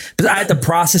cares. But I had to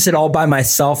process it all by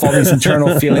myself, all these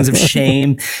internal feelings of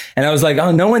shame. And I was like,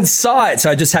 oh, no one saw it.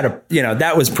 So I just had to,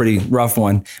 that was pretty rough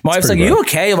one. My wife's like, you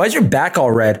okay? Why's your back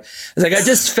all red? I was like, I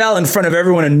just fell in front of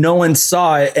everyone and no one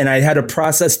saw it. And I had to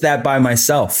process that by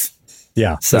myself.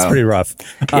 Yeah, so that's pretty rough.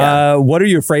 Yeah. What are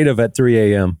you afraid of at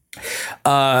 3 a.m.?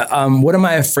 What am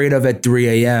I afraid of at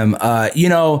 3 a.m.?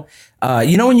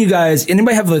 When you guys,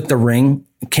 anybody have like the Ring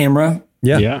camera?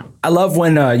 Yeah. I love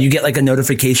when you get like a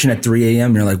notification at 3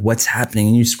 a.m. and you're like, what's happening?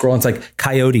 And you scroll, and it's like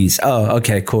coyotes. Oh,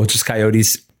 okay, cool. Just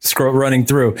coyotes running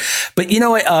through. But you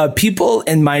know what? People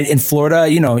in Florida,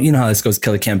 you know how this goes,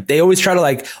 Killer Camp. They always try to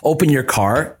like open your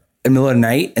car in the middle of the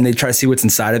night and they try to see what's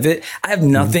inside of it. I have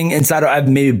nothing inside. I have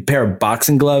maybe a pair of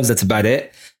boxing gloves. That's about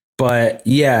it. But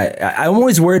yeah, I'm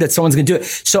always worried that someone's gonna do it.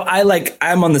 So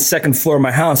I'm on the second floor of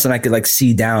my house and I could like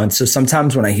see down. So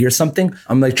sometimes when I hear something,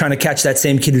 I'm like trying to catch that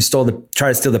same kid who tried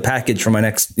to steal the package from my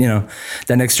next,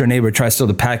 that next door neighbor tried to steal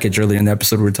the package earlier in the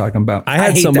episode we were talking about. I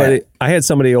had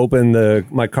somebody open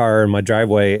my car in my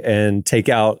driveway and take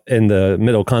out in the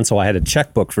middle console. I had a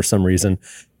checkbook for some reason.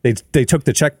 They took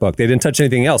the checkbook. They didn't touch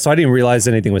anything else. So I didn't realize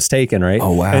anything was taken, right?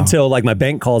 Oh, wow. Until like my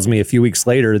bank calls me a few weeks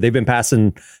later. They've been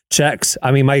passing checks.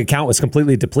 I mean, my account was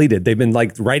completely depleted. They've been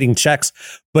like writing checks,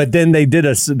 but then they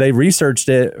researched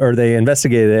it or they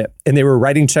investigated it and they were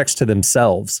writing checks to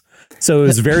themselves. So it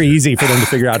was very easy for them to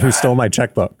figure out who stole my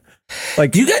checkbook.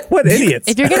 Like, you guys, what idiots?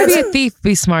 If you're going to be a thief,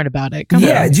 be smart about it. Come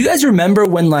yeah. on. Do you guys remember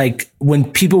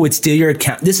when people would steal your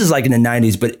account? This is like in the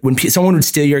 90s, but when someone would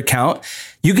steal your account,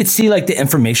 you could see like the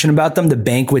information about them. The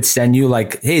bank would send you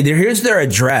like, hey, here's their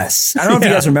address. I don't know if you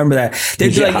guys remember that.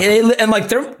 They'd be like, and like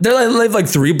they live like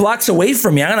 3 blocks away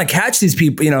from me. I'm going to catch these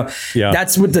people. You know,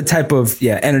 that's what the type of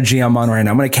energy I'm on right now.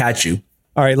 I'm going to catch you.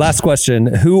 All right. Last question.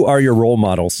 Who are your role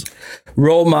models?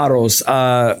 Role models.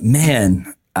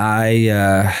 Man,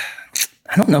 I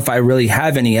don't know if I really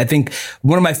have any. I think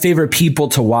one of my favorite people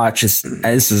to watch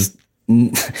is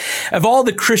of all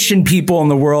the Christian people in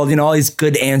the world, you know, all these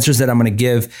good answers that I'm going to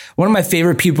give. One of my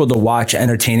favorite people to watch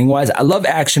entertaining wise, I love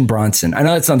Action Bronson. I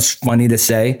know that sounds funny to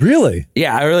say. Really?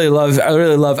 Yeah, I really love,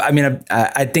 I mean,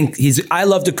 I think I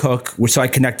love to cook, so I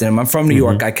connect to him. I'm from New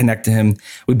York. I connect to him.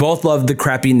 We both love the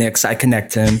crappy Knicks. I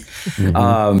connect to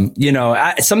him. You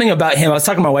know, something about him. I was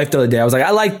talking to my wife the other day. I was like,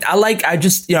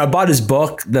 I bought his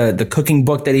book, the cooking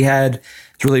book that he had.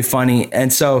 It's really funny.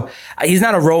 And so he's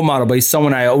not a role model, but he's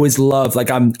someone I always love.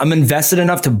 Like I'm invested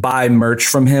enough to buy merch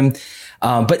from him.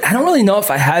 But I don't really know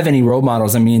if I have any role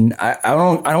models. I mean, I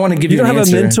don't want to give you an answer. You don't have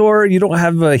a mentor. You don't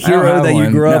have a hero that you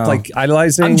grew up like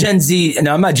idolizing. I'm Gen Z.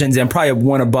 No, I'm not Gen Z. I'm probably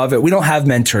one above it. We don't have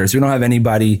mentors. We don't have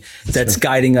anybody that's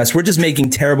guiding us. We're just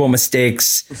making terrible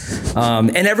mistakes.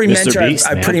 And every mentor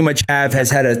I pretty much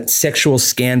has had a sexual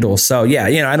scandal. So yeah,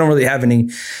 you know, I don't really have any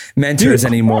mentors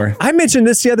anymore. I mentioned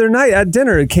this the other night at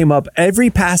dinner. It came up. Every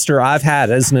pastor I've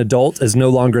had as an adult is no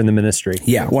longer in the ministry.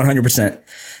 Yeah, 100%.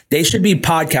 They should be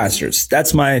podcasters.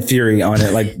 That's my theory on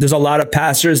it. Like, there's a lot of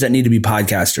pastors that need to be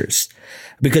podcasters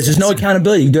because there's no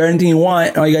accountability. You do anything you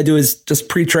want. All you gotta do is just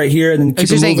preach right here and then keep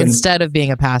it moving. Instead of being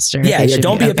a pastor. Yeah.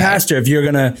 Don't be a pastor if you're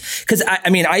gonna. Because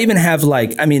I even have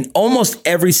almost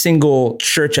every single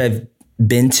church I've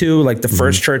been to, like the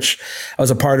first church I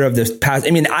was a part of. This past.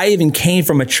 I mean, I even came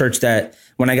from a church that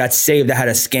when I got saved, I had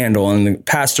a scandal, and the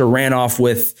pastor ran off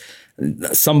with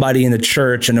somebody in the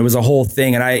church, and it was a whole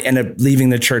thing, and I ended up leaving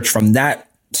the church from that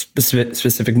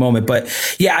specific moment. But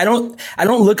yeah, I don't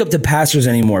look up to pastors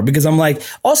anymore because I'm like,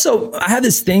 also I have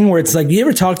this thing where it's like, you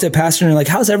ever talk to a pastor and you're like,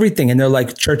 how's everything? And they're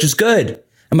like, church is good.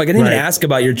 I'm like, I didn't even ask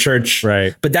about your church,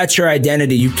 but that's your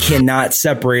identity. You cannot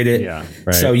separate it. Yeah,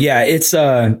 right. So yeah, it's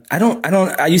I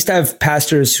used to have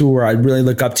pastors who I'd really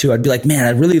look up to. I'd be like, man,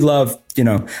 I really love, you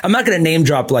know, I'm not going to name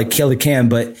drop like Kill the Cam,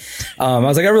 but I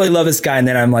was like, I really love this guy. And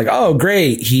then I'm like, oh,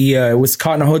 great. He was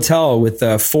caught in a hotel with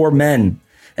 4 men.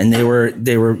 And they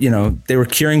were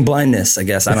curing blindness, I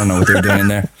guess. I don't know what they're doing in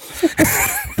there.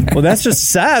 Well, that's just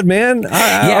sad, man.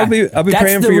 I'll be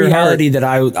praying for your reality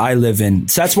heart. that I live in.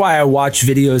 So that's why I watch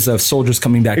videos of soldiers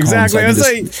coming back home. So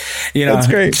that's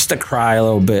great. Just to cry a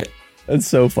little bit. That's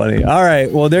so funny. All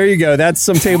right. Well, there you go. That's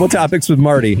some Table Topics with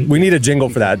Marty. We need a jingle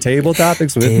for that. Table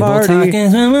Topics with Marty.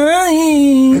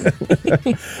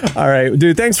 All right,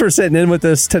 dude. Thanks for sitting in with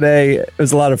us today. It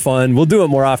was a lot of fun. We'll do it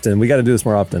more often. We got to do this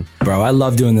more often. Bro, I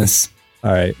love doing this.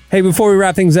 All right. Hey, before we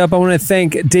wrap things up, I want to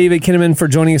thank David Kinnaman for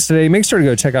joining us today. Make sure to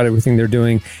go check out everything they're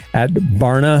doing at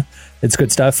Barna. It's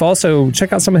good stuff. Also,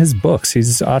 check out some of his books.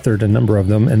 He's authored a number of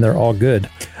them, and they're all good.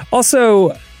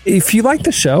 Also, if you like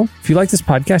the show, if you like this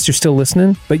podcast, you're still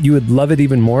listening, but you would love it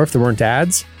even more if there weren't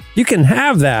ads, you can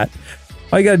have that.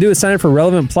 All you got to do is sign up for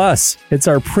Relevant Plus. It's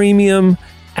our premium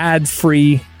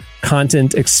ad-free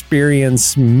content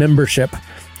experience membership.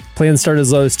 Plans start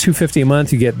as low as $250 a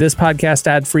month. You get this podcast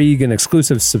ad-free. You get an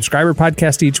exclusive subscriber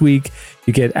podcast each week.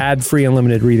 You get ad-free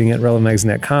unlimited reading at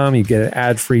relevantmagazine.com. You get an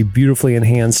ad-free, beautifully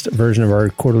enhanced version of our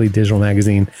quarterly digital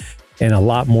magazine, and a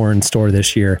lot more in store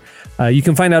this year. You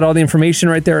can find out all the information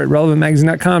right there at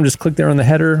relevantmagazine.com. Just click there on the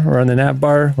header or on the nav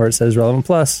bar where it says Relevant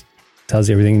Plus. It tells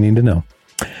you everything you need to know.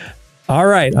 All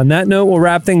right. On that note, we'll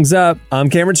wrap things up.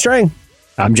 I'm Cameron Strang.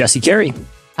 I'm Jesse Carey.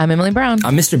 I'm Emily Brown.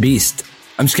 I'm Mr. Beast.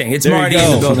 I'm just kidding. It's there Marty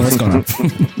in the building. What's going on?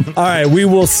 All right. We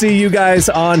will see you guys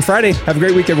on Friday. Have a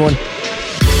great week, everyone.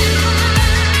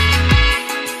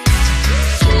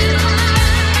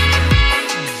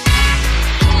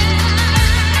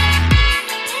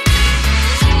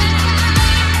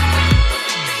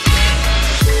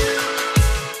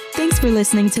 Thanks for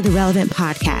listening to the Relevant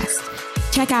Podcast.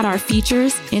 Check out our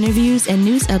features, interviews, and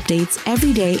news updates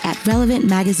every day at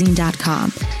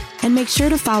relevantmagazine.com. And make sure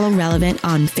to follow Relevant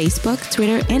on Facebook,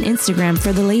 Twitter, and Instagram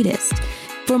for the latest.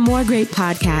 For more great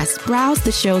podcasts, browse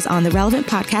the shows on the Relevant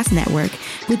Podcast Network,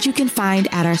 which you can find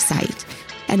at our site.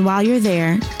 And while you're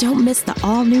there, don't miss the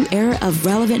all-new era of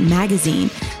Relevant Magazine.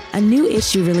 A new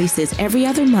issue releases every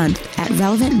other month at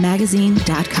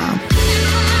relevantmagazine.com.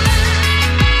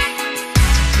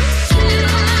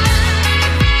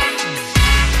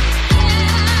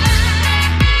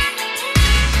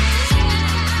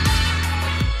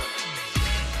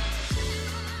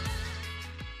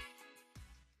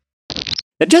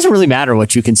 It doesn't really matter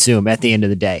what you consume at the end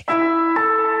of the day.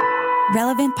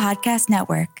 Relevant Podcast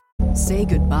Network. Say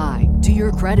goodbye to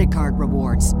your credit card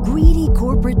rewards. Greedy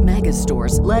corporate mega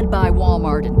stores, led by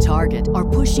Walmart and Target, are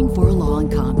pushing for a law in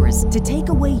Congress to take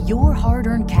away your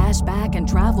hard-earned cash back and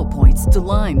travel points to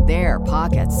line their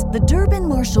pockets. The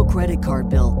Durbin-Marshall credit card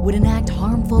bill would enact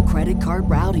harmful credit card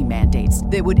routing mandates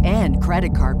that would end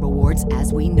credit card rewards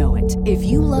as we know it. If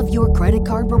you love your credit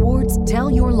card rewards,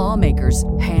 tell your lawmakers,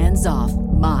 hands off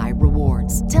my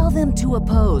rewards. Tell them to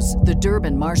oppose the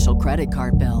Durbin-Marshall credit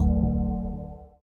card bill.